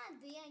really want to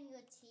be on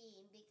your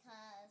team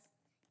because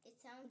it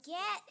sounds.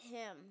 Get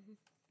him.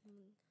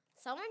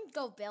 Someone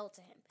go build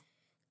to him.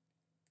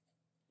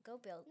 Go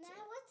build to him.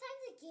 Now, what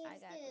time the game's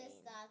gonna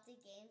stop? The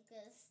game's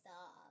gonna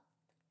stop.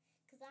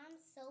 Because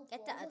I'm so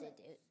Get the other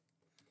dude.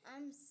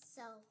 I'm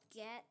so...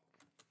 Get...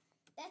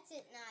 That's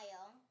it,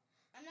 Naiah.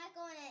 I'm not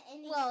going to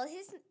any... Well,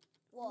 his...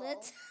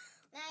 Naiah,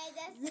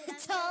 that's it.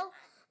 Little...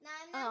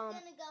 I'm not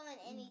going to go in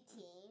any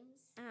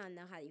teams. I don't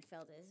know how you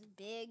feel this.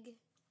 Big...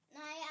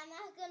 Naiah, I'm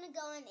not going to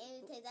go in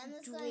any teams. I'm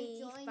just going to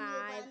join you,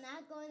 but I'm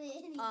not going to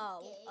any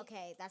games.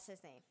 Okay, that's his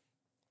name.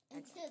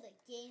 Until the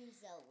game's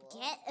over.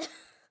 Get...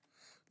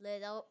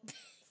 Little...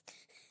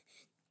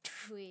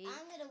 Tree.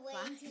 I'm going to wait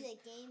until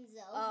the game's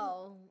over.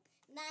 Oh...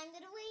 Now I'm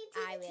gonna wait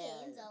until the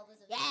game's over.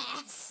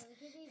 Yes!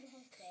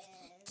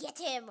 Get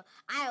him!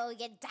 I will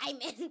get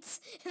diamonds,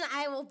 and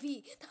I will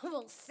be the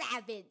most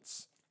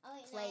savage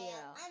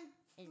player. I'm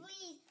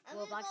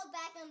gonna go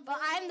back and but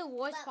I'm the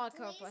worst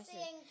parkour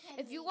person.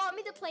 If you want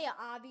me to play an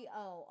obby,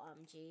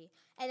 OMG.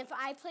 And if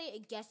I play a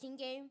guessing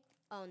game,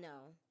 oh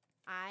no.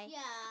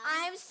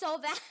 I'm so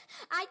bad.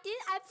 I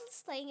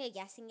was playing a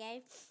guessing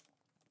game.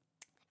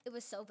 It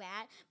was so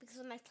bad because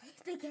when I played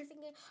the guessing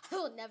game, I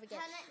will never get.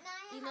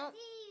 You know.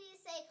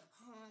 Say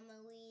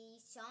homily,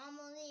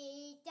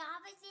 shomily,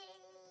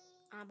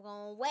 I'm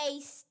gonna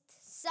waste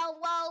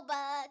some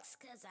Robux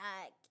because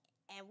I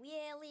am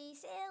really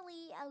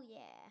silly. Oh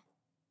yeah.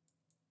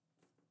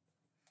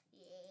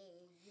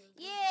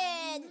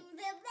 Yeah.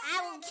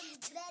 I will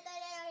get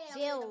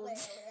build.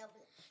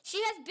 She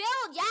has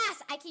build.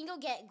 Yes, I can go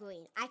get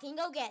green. I can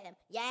go get him.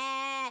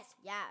 Yes.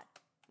 Yeah.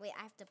 Wait,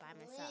 I have to buy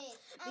myself.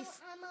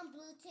 I'm on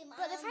blue team.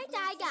 But if I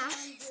die,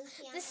 guys,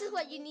 this is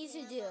what you need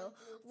to do.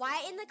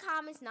 Write in the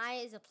comments,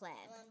 Naiah is a pleb.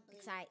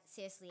 Because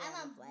seriously,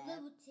 I'm a pleb. I'm on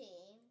blue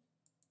team.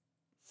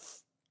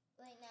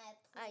 Wait, Naiah,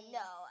 please. I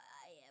know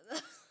I am.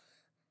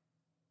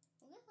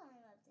 We're going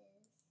about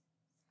this.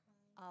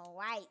 All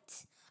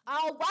right.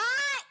 All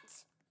right.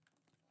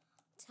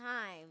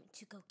 Time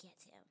to go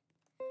get him.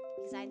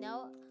 Because I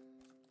know.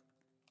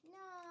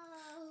 No.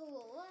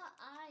 What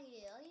are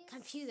you?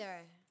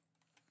 Computer.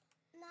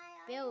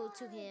 build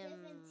to him.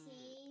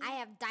 I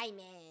have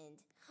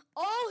diamond.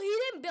 Oh, he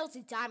didn't build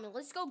a diamond.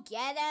 Let's go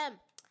get him.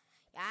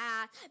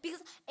 Yeah,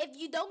 because if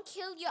you don't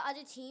kill your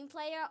other team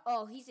player,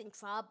 oh, he's in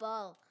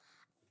trouble.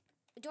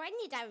 Do I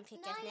need a diamond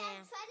pickaxe now?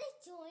 I try to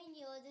join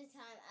you all the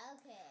time.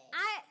 Okay.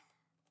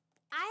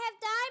 I have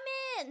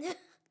diamond.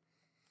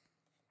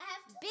 I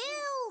have to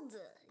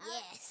build.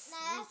 Yes. Now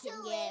I have to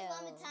wait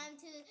one more time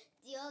to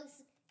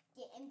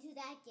get into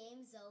that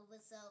game's over.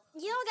 So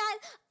you know, guys.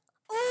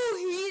 Oh,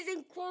 he's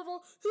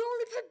incredible. He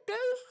only put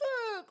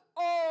basic.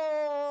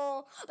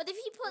 Oh, but if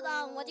he put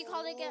what do you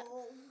call it again?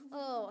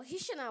 Oh, he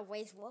should not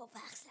waste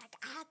Robux like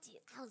I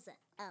did. I was a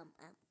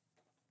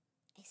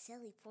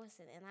silly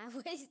person, and I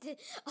wasted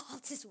all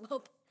this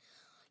Robux.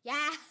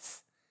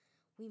 Yes,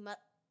 we must.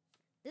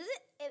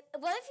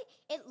 What if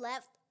it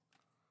left?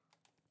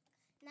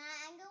 Nah,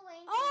 I'm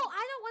going. Oh,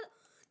 I don't want.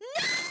 No.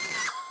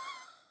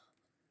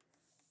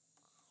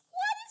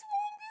 What is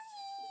wrong with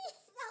me?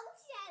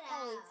 Shut up.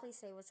 Oh, please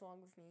say what's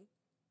wrong with me.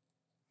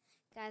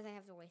 Guys, I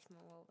have to waste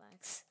more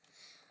Robux.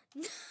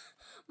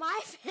 My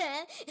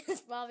fan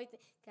is probably...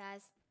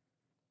 Guys,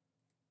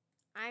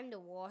 I'm the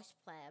worst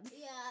pleb.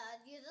 Yeah,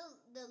 you're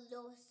the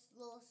lowest.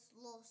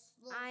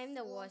 I'm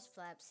the worst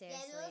pleb,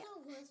 seriously. Yeah,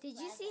 the worst Did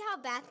pleb. you see how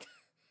bad...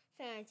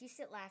 Fans, you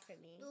should laugh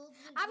at me.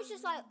 I was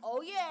just like,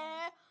 oh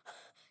yeah.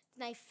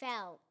 And I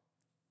fell.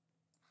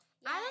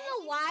 Yeah, I don't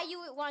know why you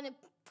would want to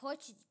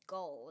purchase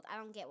gold. I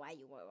don't get why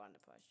you would want to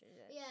purchase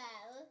it. Yeah,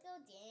 let's go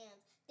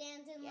dance.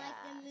 Dancing like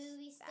the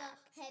movie stuff.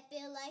 Happy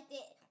like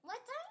it.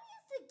 What time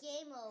is the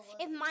game over?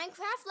 If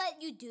Minecraft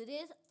let you do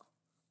this,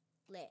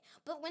 lit.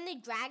 But when the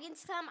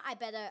dragons come, I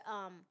better,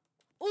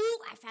 ooh,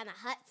 I found a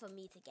hut for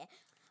me to get.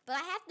 But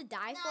I have to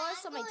die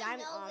first, so my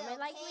diamond armor,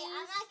 like, leaves.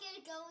 I'm not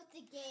going to go with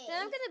the game. Then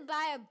I'm going to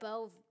buy a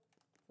bow.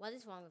 What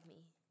is wrong with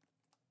me?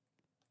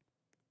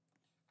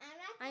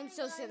 I'm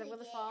so sick. I'm going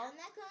to fall. I'm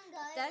not going to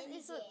go in the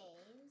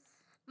games.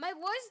 My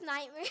worst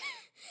nightmare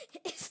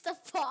is to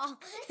fall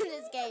in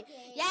this game.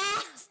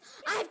 Yes!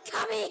 I'm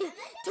coming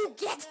to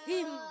get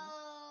him!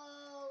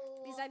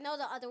 Because I know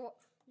the other... No.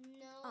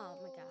 Oh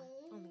my god.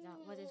 Oh my god.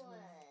 What is wrong?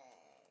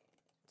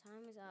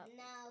 Time is up.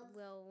 No.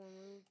 We'll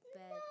remove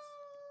beds.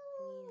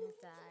 We have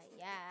died.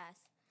 Yes.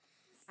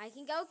 I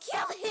can go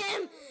kill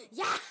him!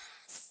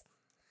 Yes!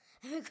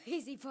 I'm a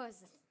crazy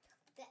person.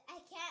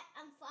 I can't.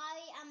 I'm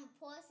sorry. I'm a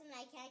person.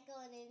 I can't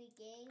go in any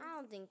game. I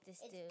don't think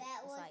this dude is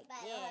like,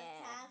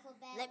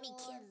 let me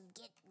kill him,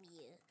 get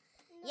me.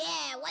 No.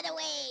 Yeah, what a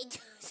way.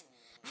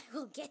 I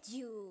will get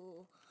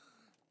you.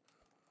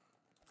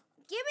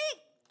 Give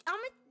me.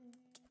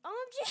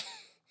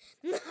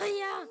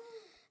 Naiah.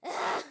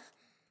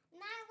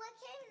 Nah, what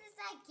game is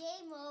that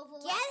game over?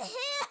 Get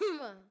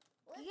him.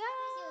 What is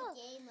your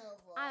game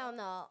over? I don't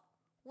know.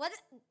 What?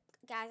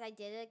 Guys, I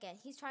did it again.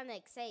 He's trying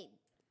to say.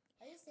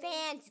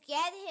 Fans,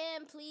 get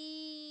him,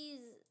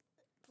 please.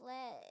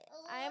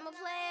 I am a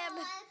pleb.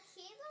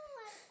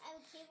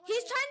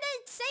 He's trying to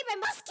save. I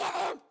must get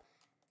him.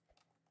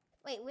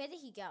 Wait, where did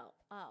he go?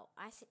 Oh,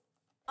 I see.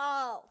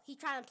 Oh, he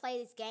trying to play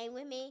this game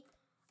with me.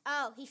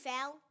 Oh, he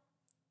fell.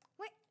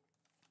 Where?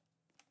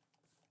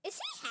 Is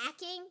he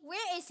hacking?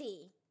 Where is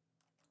he?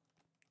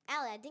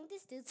 Ellie, I think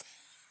this dude's...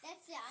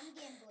 That's it. I'm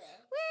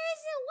gambling. Where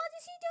is he? What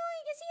is he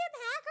doing? Is he a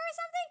hacker or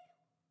something?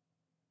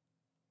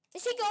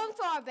 Is he going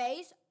for our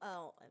base?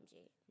 Oh,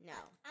 MG. No.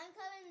 I'm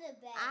coming to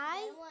bed.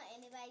 I don't want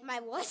anybody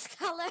my worst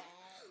color.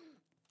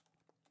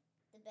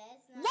 The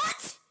bed's not...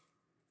 What?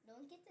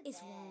 Don't get the bed. It's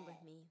wrong with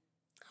me.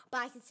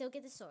 But I can still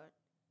get the sword.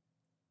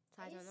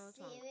 So I don't know what's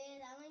wrong.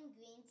 I'm in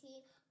green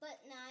team.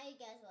 But now,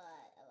 guess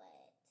what?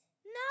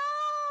 No!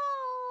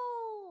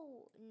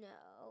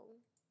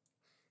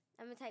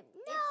 I'm gonna type,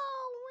 no,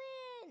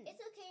 win!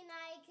 It's okay,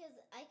 Naiah, because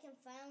I can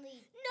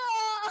finally...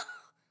 No!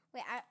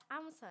 Wait, I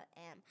almost said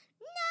M.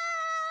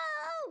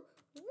 No!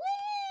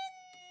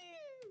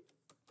 Win!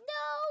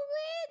 No,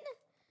 win!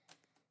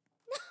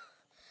 No!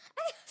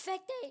 I got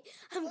affected.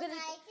 I'm gonna...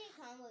 I can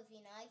come with you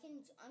now.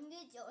 I'm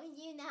gonna join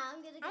you now.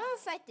 I'm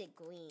affected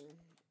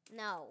green.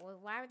 No,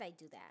 why would I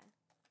do that?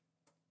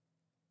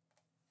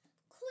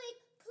 Click,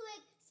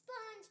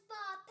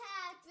 SpongeBob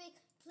Patrick.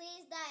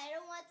 Please, I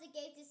don't want the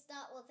game to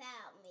start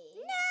without me.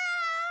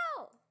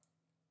 No!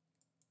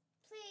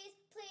 Please,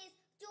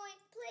 join.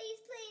 Please,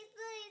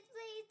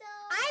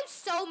 don't. I'm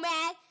so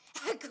mad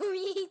at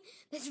green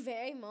this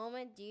very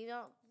moment. Do you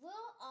know? Where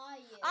are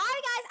you?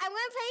 Alright, guys, I'm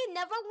going to play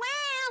another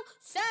round.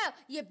 So,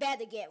 you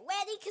better get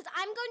ready because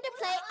I'm going to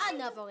play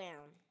another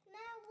round.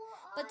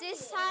 But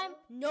this time,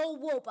 no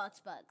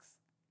Roblox bugs.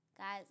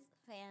 Guys,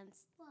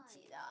 fans, do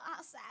you know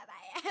how sad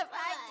I am?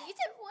 I need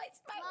to voice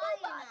my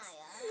Roblox.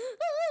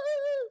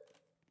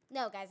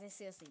 No, guys, I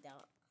seriously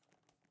don't.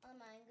 Oh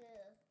my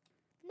god.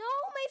 No,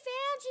 my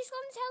fan, she's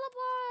going to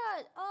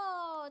teleport.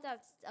 Oh,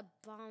 that's a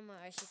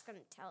bummer. She's going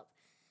to teleport.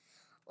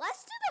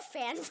 Let's do the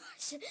fan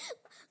version.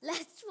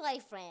 Let's play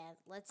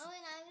fans. And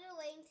I'm going to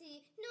wait until you...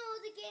 No,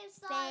 the game's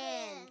started.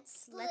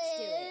 Fans. Let's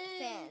do it.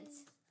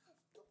 Fans.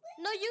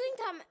 No, you can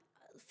come...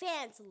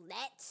 Fans,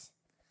 let's.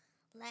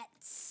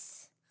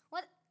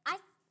 What?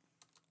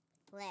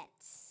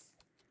 Let's.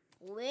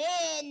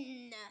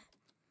 win.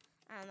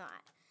 I don't know.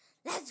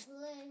 Let's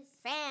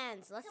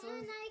fans. Let's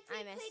lose.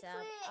 I messed up.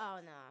 Quick. Oh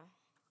no.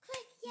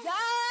 Quick,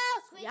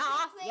 yes.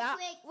 Yeah.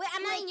 Quick. Wait,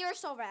 I'm not in your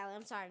server, Ellie.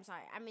 I'm sorry.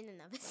 I'm in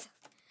another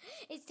server.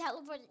 It's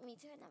teleported me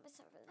to another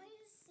server. Are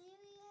you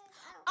serious?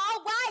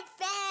 All right,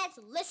 fans,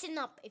 listen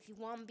up. If you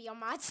want to be on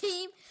my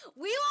team,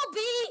 we will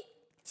be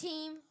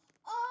team.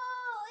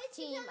 Oh, it's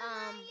team.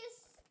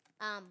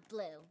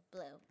 Blue.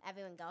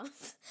 Everyone go.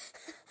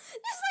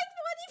 There's like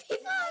 20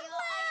 people.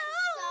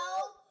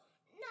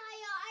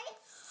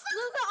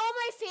 Look at all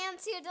my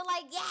fans here. They're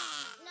like, yeah.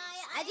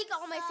 Naiah, I think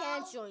all my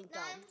fans joined them.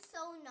 I'm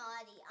so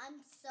naughty.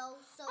 I'm so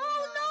oh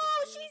naughty.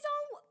 No, she's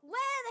on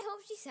where? I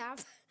hope she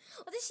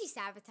what did she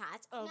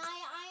sabotage? Oh.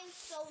 Naiah, I am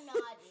so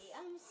naughty. I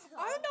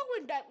don't know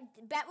when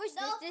Bet was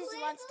this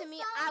once to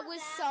me. I was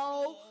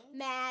so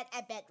mad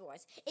at Bet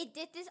Wars. It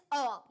did this.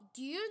 Oh,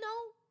 do you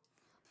know?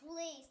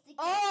 Please.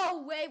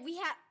 Oh wait, we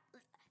have.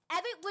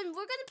 When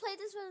we're gonna play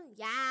this one,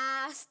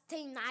 yes,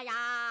 Team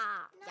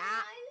Naiah.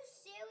 Naiah, are you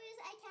serious?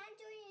 I can't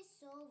do your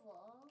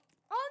server.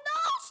 Oh no,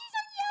 she's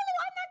on yellow.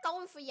 I'm not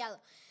going for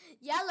yellow.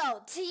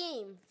 Yellow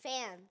team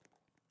fan.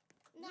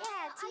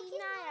 Naiah, Team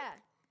Naiah.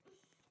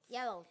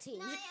 Yellow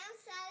team. Naiah, I'm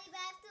sorry, but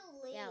I have to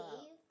leave.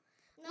 Yellow.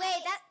 Naiah,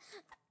 Wait, that.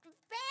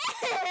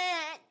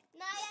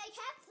 Naiah, I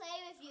can't play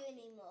with you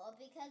anymore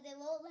because it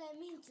won't let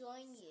me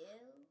join you.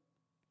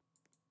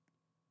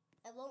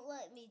 It won't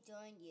let me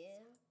join you.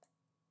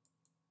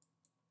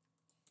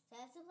 So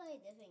I have to play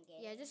a different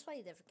game. Yeah, just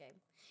play a different game.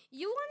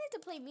 You wanted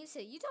to play Meat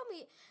City. You told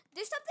me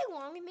there's something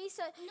wrong with me.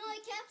 So no, I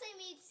can't play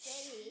Meat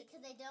City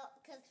because I don't.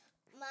 Because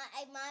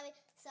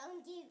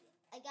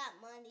I got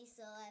money,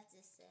 so I have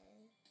to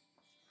say.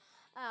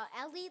 Oh,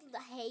 Ellie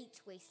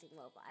hates wasting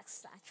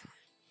Roblox. That's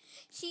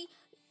right.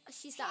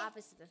 She's the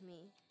opposite of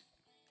me.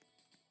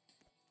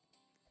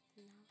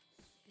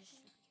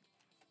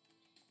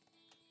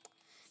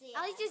 See,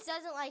 Ellie just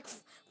doesn't like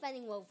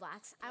spending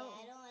Roblox. I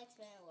don't like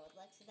spending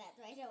Roblox, so that's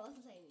why I don't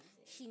play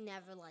music. She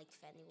never liked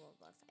spending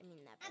Roblox. I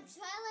mean, never. I'm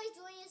trying to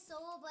join your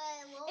solo,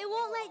 but it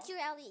won't let you,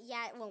 Ellie.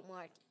 Yeah, it won't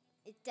work.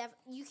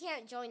 You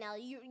can't join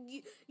Ellie.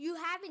 You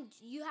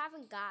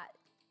haven't got.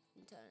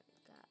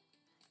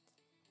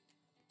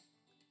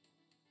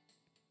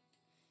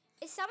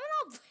 Is someone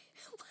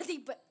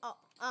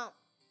all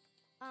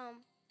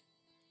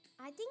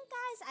I think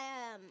guys,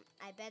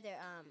 I better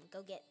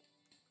go get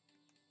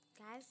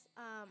guys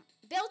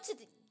build to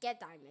get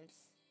diamonds.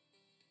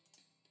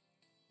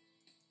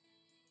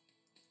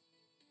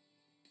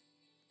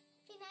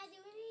 Hey, Naiah, do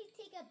we need to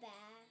take a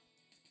bath?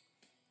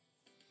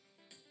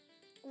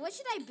 What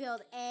should I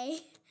build?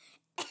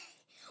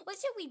 What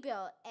should we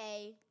build?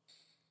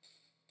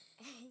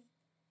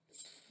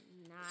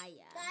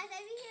 Naiah. Guys,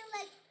 I feel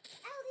like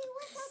Ellie,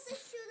 we're supposed to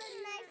shoot a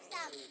knife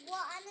down.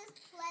 Well, I'm just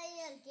playing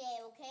a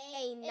game, okay?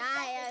 A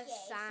Naiah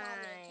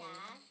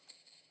sign.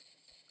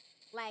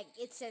 Like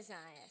it says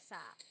Naiah.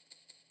 Stop.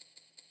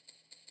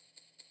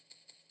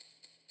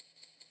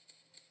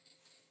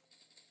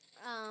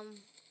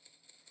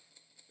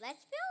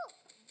 Let's build.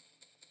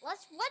 What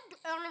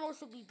animal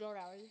should we build,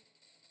 Ellie?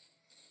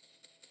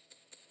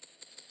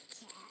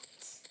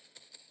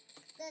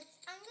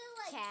 I'm gonna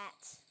like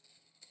cat.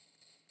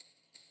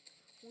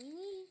 We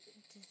need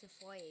to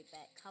destroy a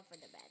bed, cover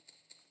the bed.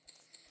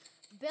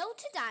 Build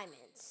to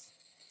diamonds.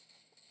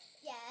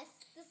 Yes,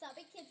 the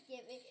zombie kids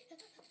give me.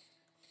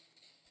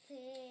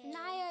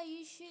 Naiah,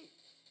 you should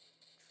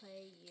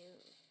play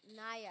you.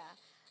 Naiah,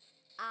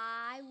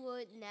 I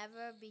would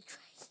never be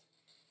crazy.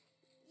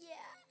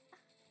 Yeah.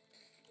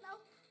 No.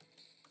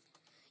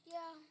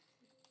 Yeah.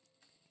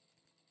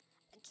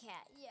 A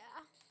cat,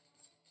 yeah.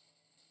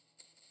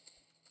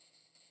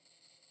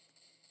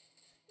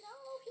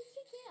 He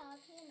can get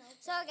up here. No.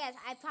 So guys,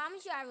 I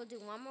promise you I will do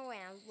one more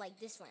round, like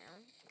this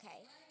round,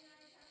 okay?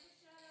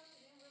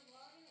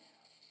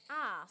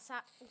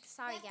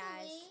 Sorry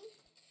guys.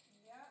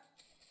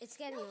 It's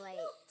getting late.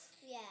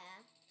 Yeah.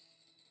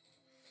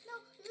 No,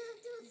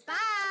 dude.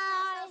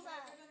 Bye.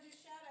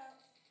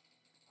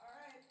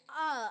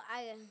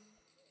 Alright.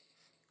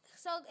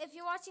 So if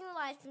you're watching the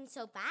live stream,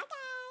 so bye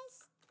guys.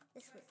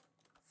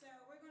 So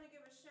we're gonna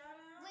give a shout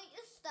out. Wait,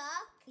 you're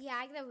stuck? Yeah,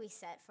 I gotta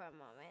reset for a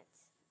moment.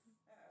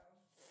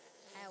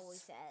 I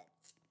always said.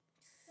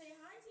 Say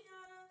hi,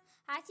 Tiana.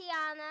 Hi,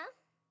 Tiana.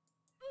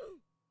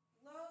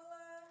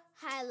 Lola.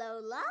 Hi,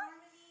 Lola.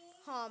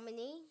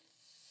 Harmony.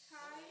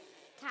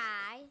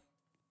 Kai.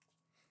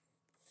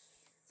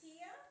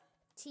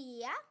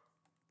 Tia.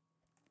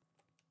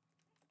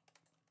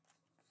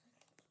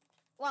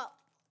 Well.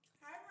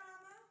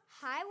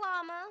 Hi,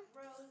 Rama.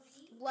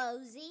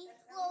 Rosie.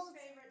 That's Ellie's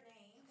favorite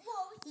name.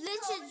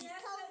 Literally.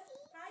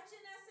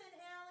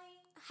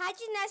 Hi,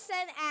 Janessa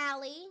and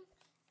Allie.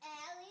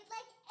 Allie,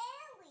 like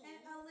Allie.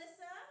 And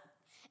Alyssa.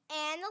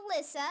 And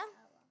Alyssa.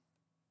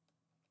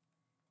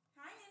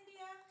 Hi,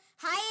 India.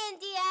 Hi,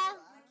 India.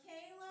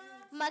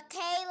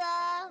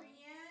 Michaela.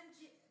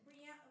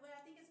 Brienne, what I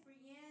think is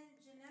Brienne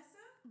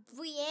Janessa.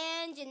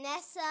 Brienne,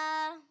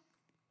 Janessa.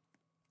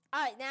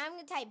 Alright, now I'm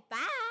going to type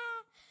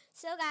bye.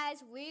 So,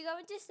 guys, we're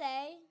going to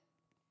say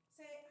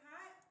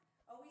hi.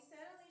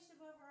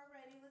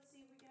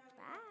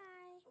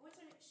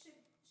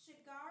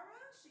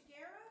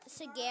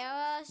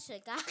 Shagara,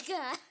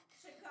 Shagara.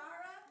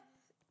 Shagara?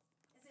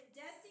 Is it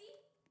Desi?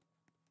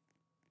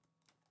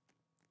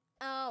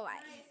 All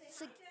right.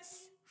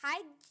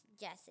 Hi,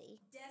 Jesse.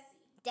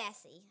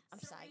 Desi. I'm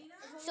sorry.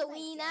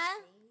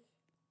 Serena.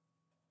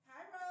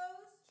 Hi,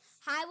 Rose.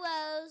 Hi,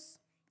 Rose.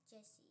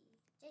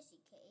 Jessie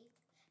Cake.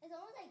 It's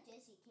almost like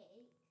Jessie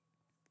Cake.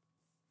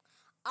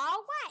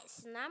 All right.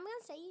 So now I'm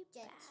gonna say you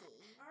back.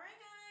 All right,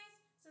 guys.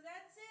 So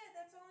that's it.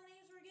 That's all the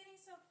names we're getting.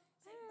 So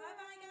say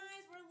bye-bye,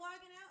 guys. We're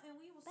logging out, and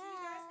we will see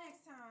you guys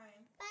next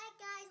time. Bye,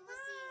 guys. We'll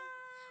see you.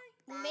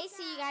 We may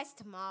see you guys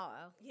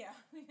tomorrow. Yeah,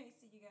 we may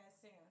see you guys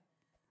soon.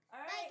 All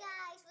right. Bye,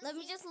 guys. Let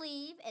me just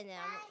leave, and then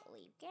I'll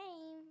leave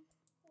game.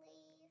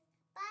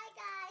 Bye,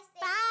 guys.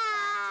 Bye.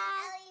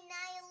 Ellie and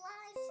Naiah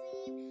live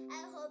stream. I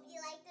hope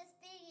you like this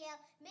video.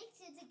 Make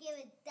sure to give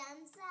it a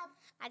thumbs up.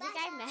 I think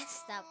I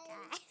messed up,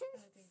 guys.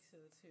 I think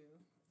so,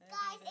 too.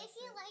 Guys, if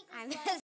you like this I messed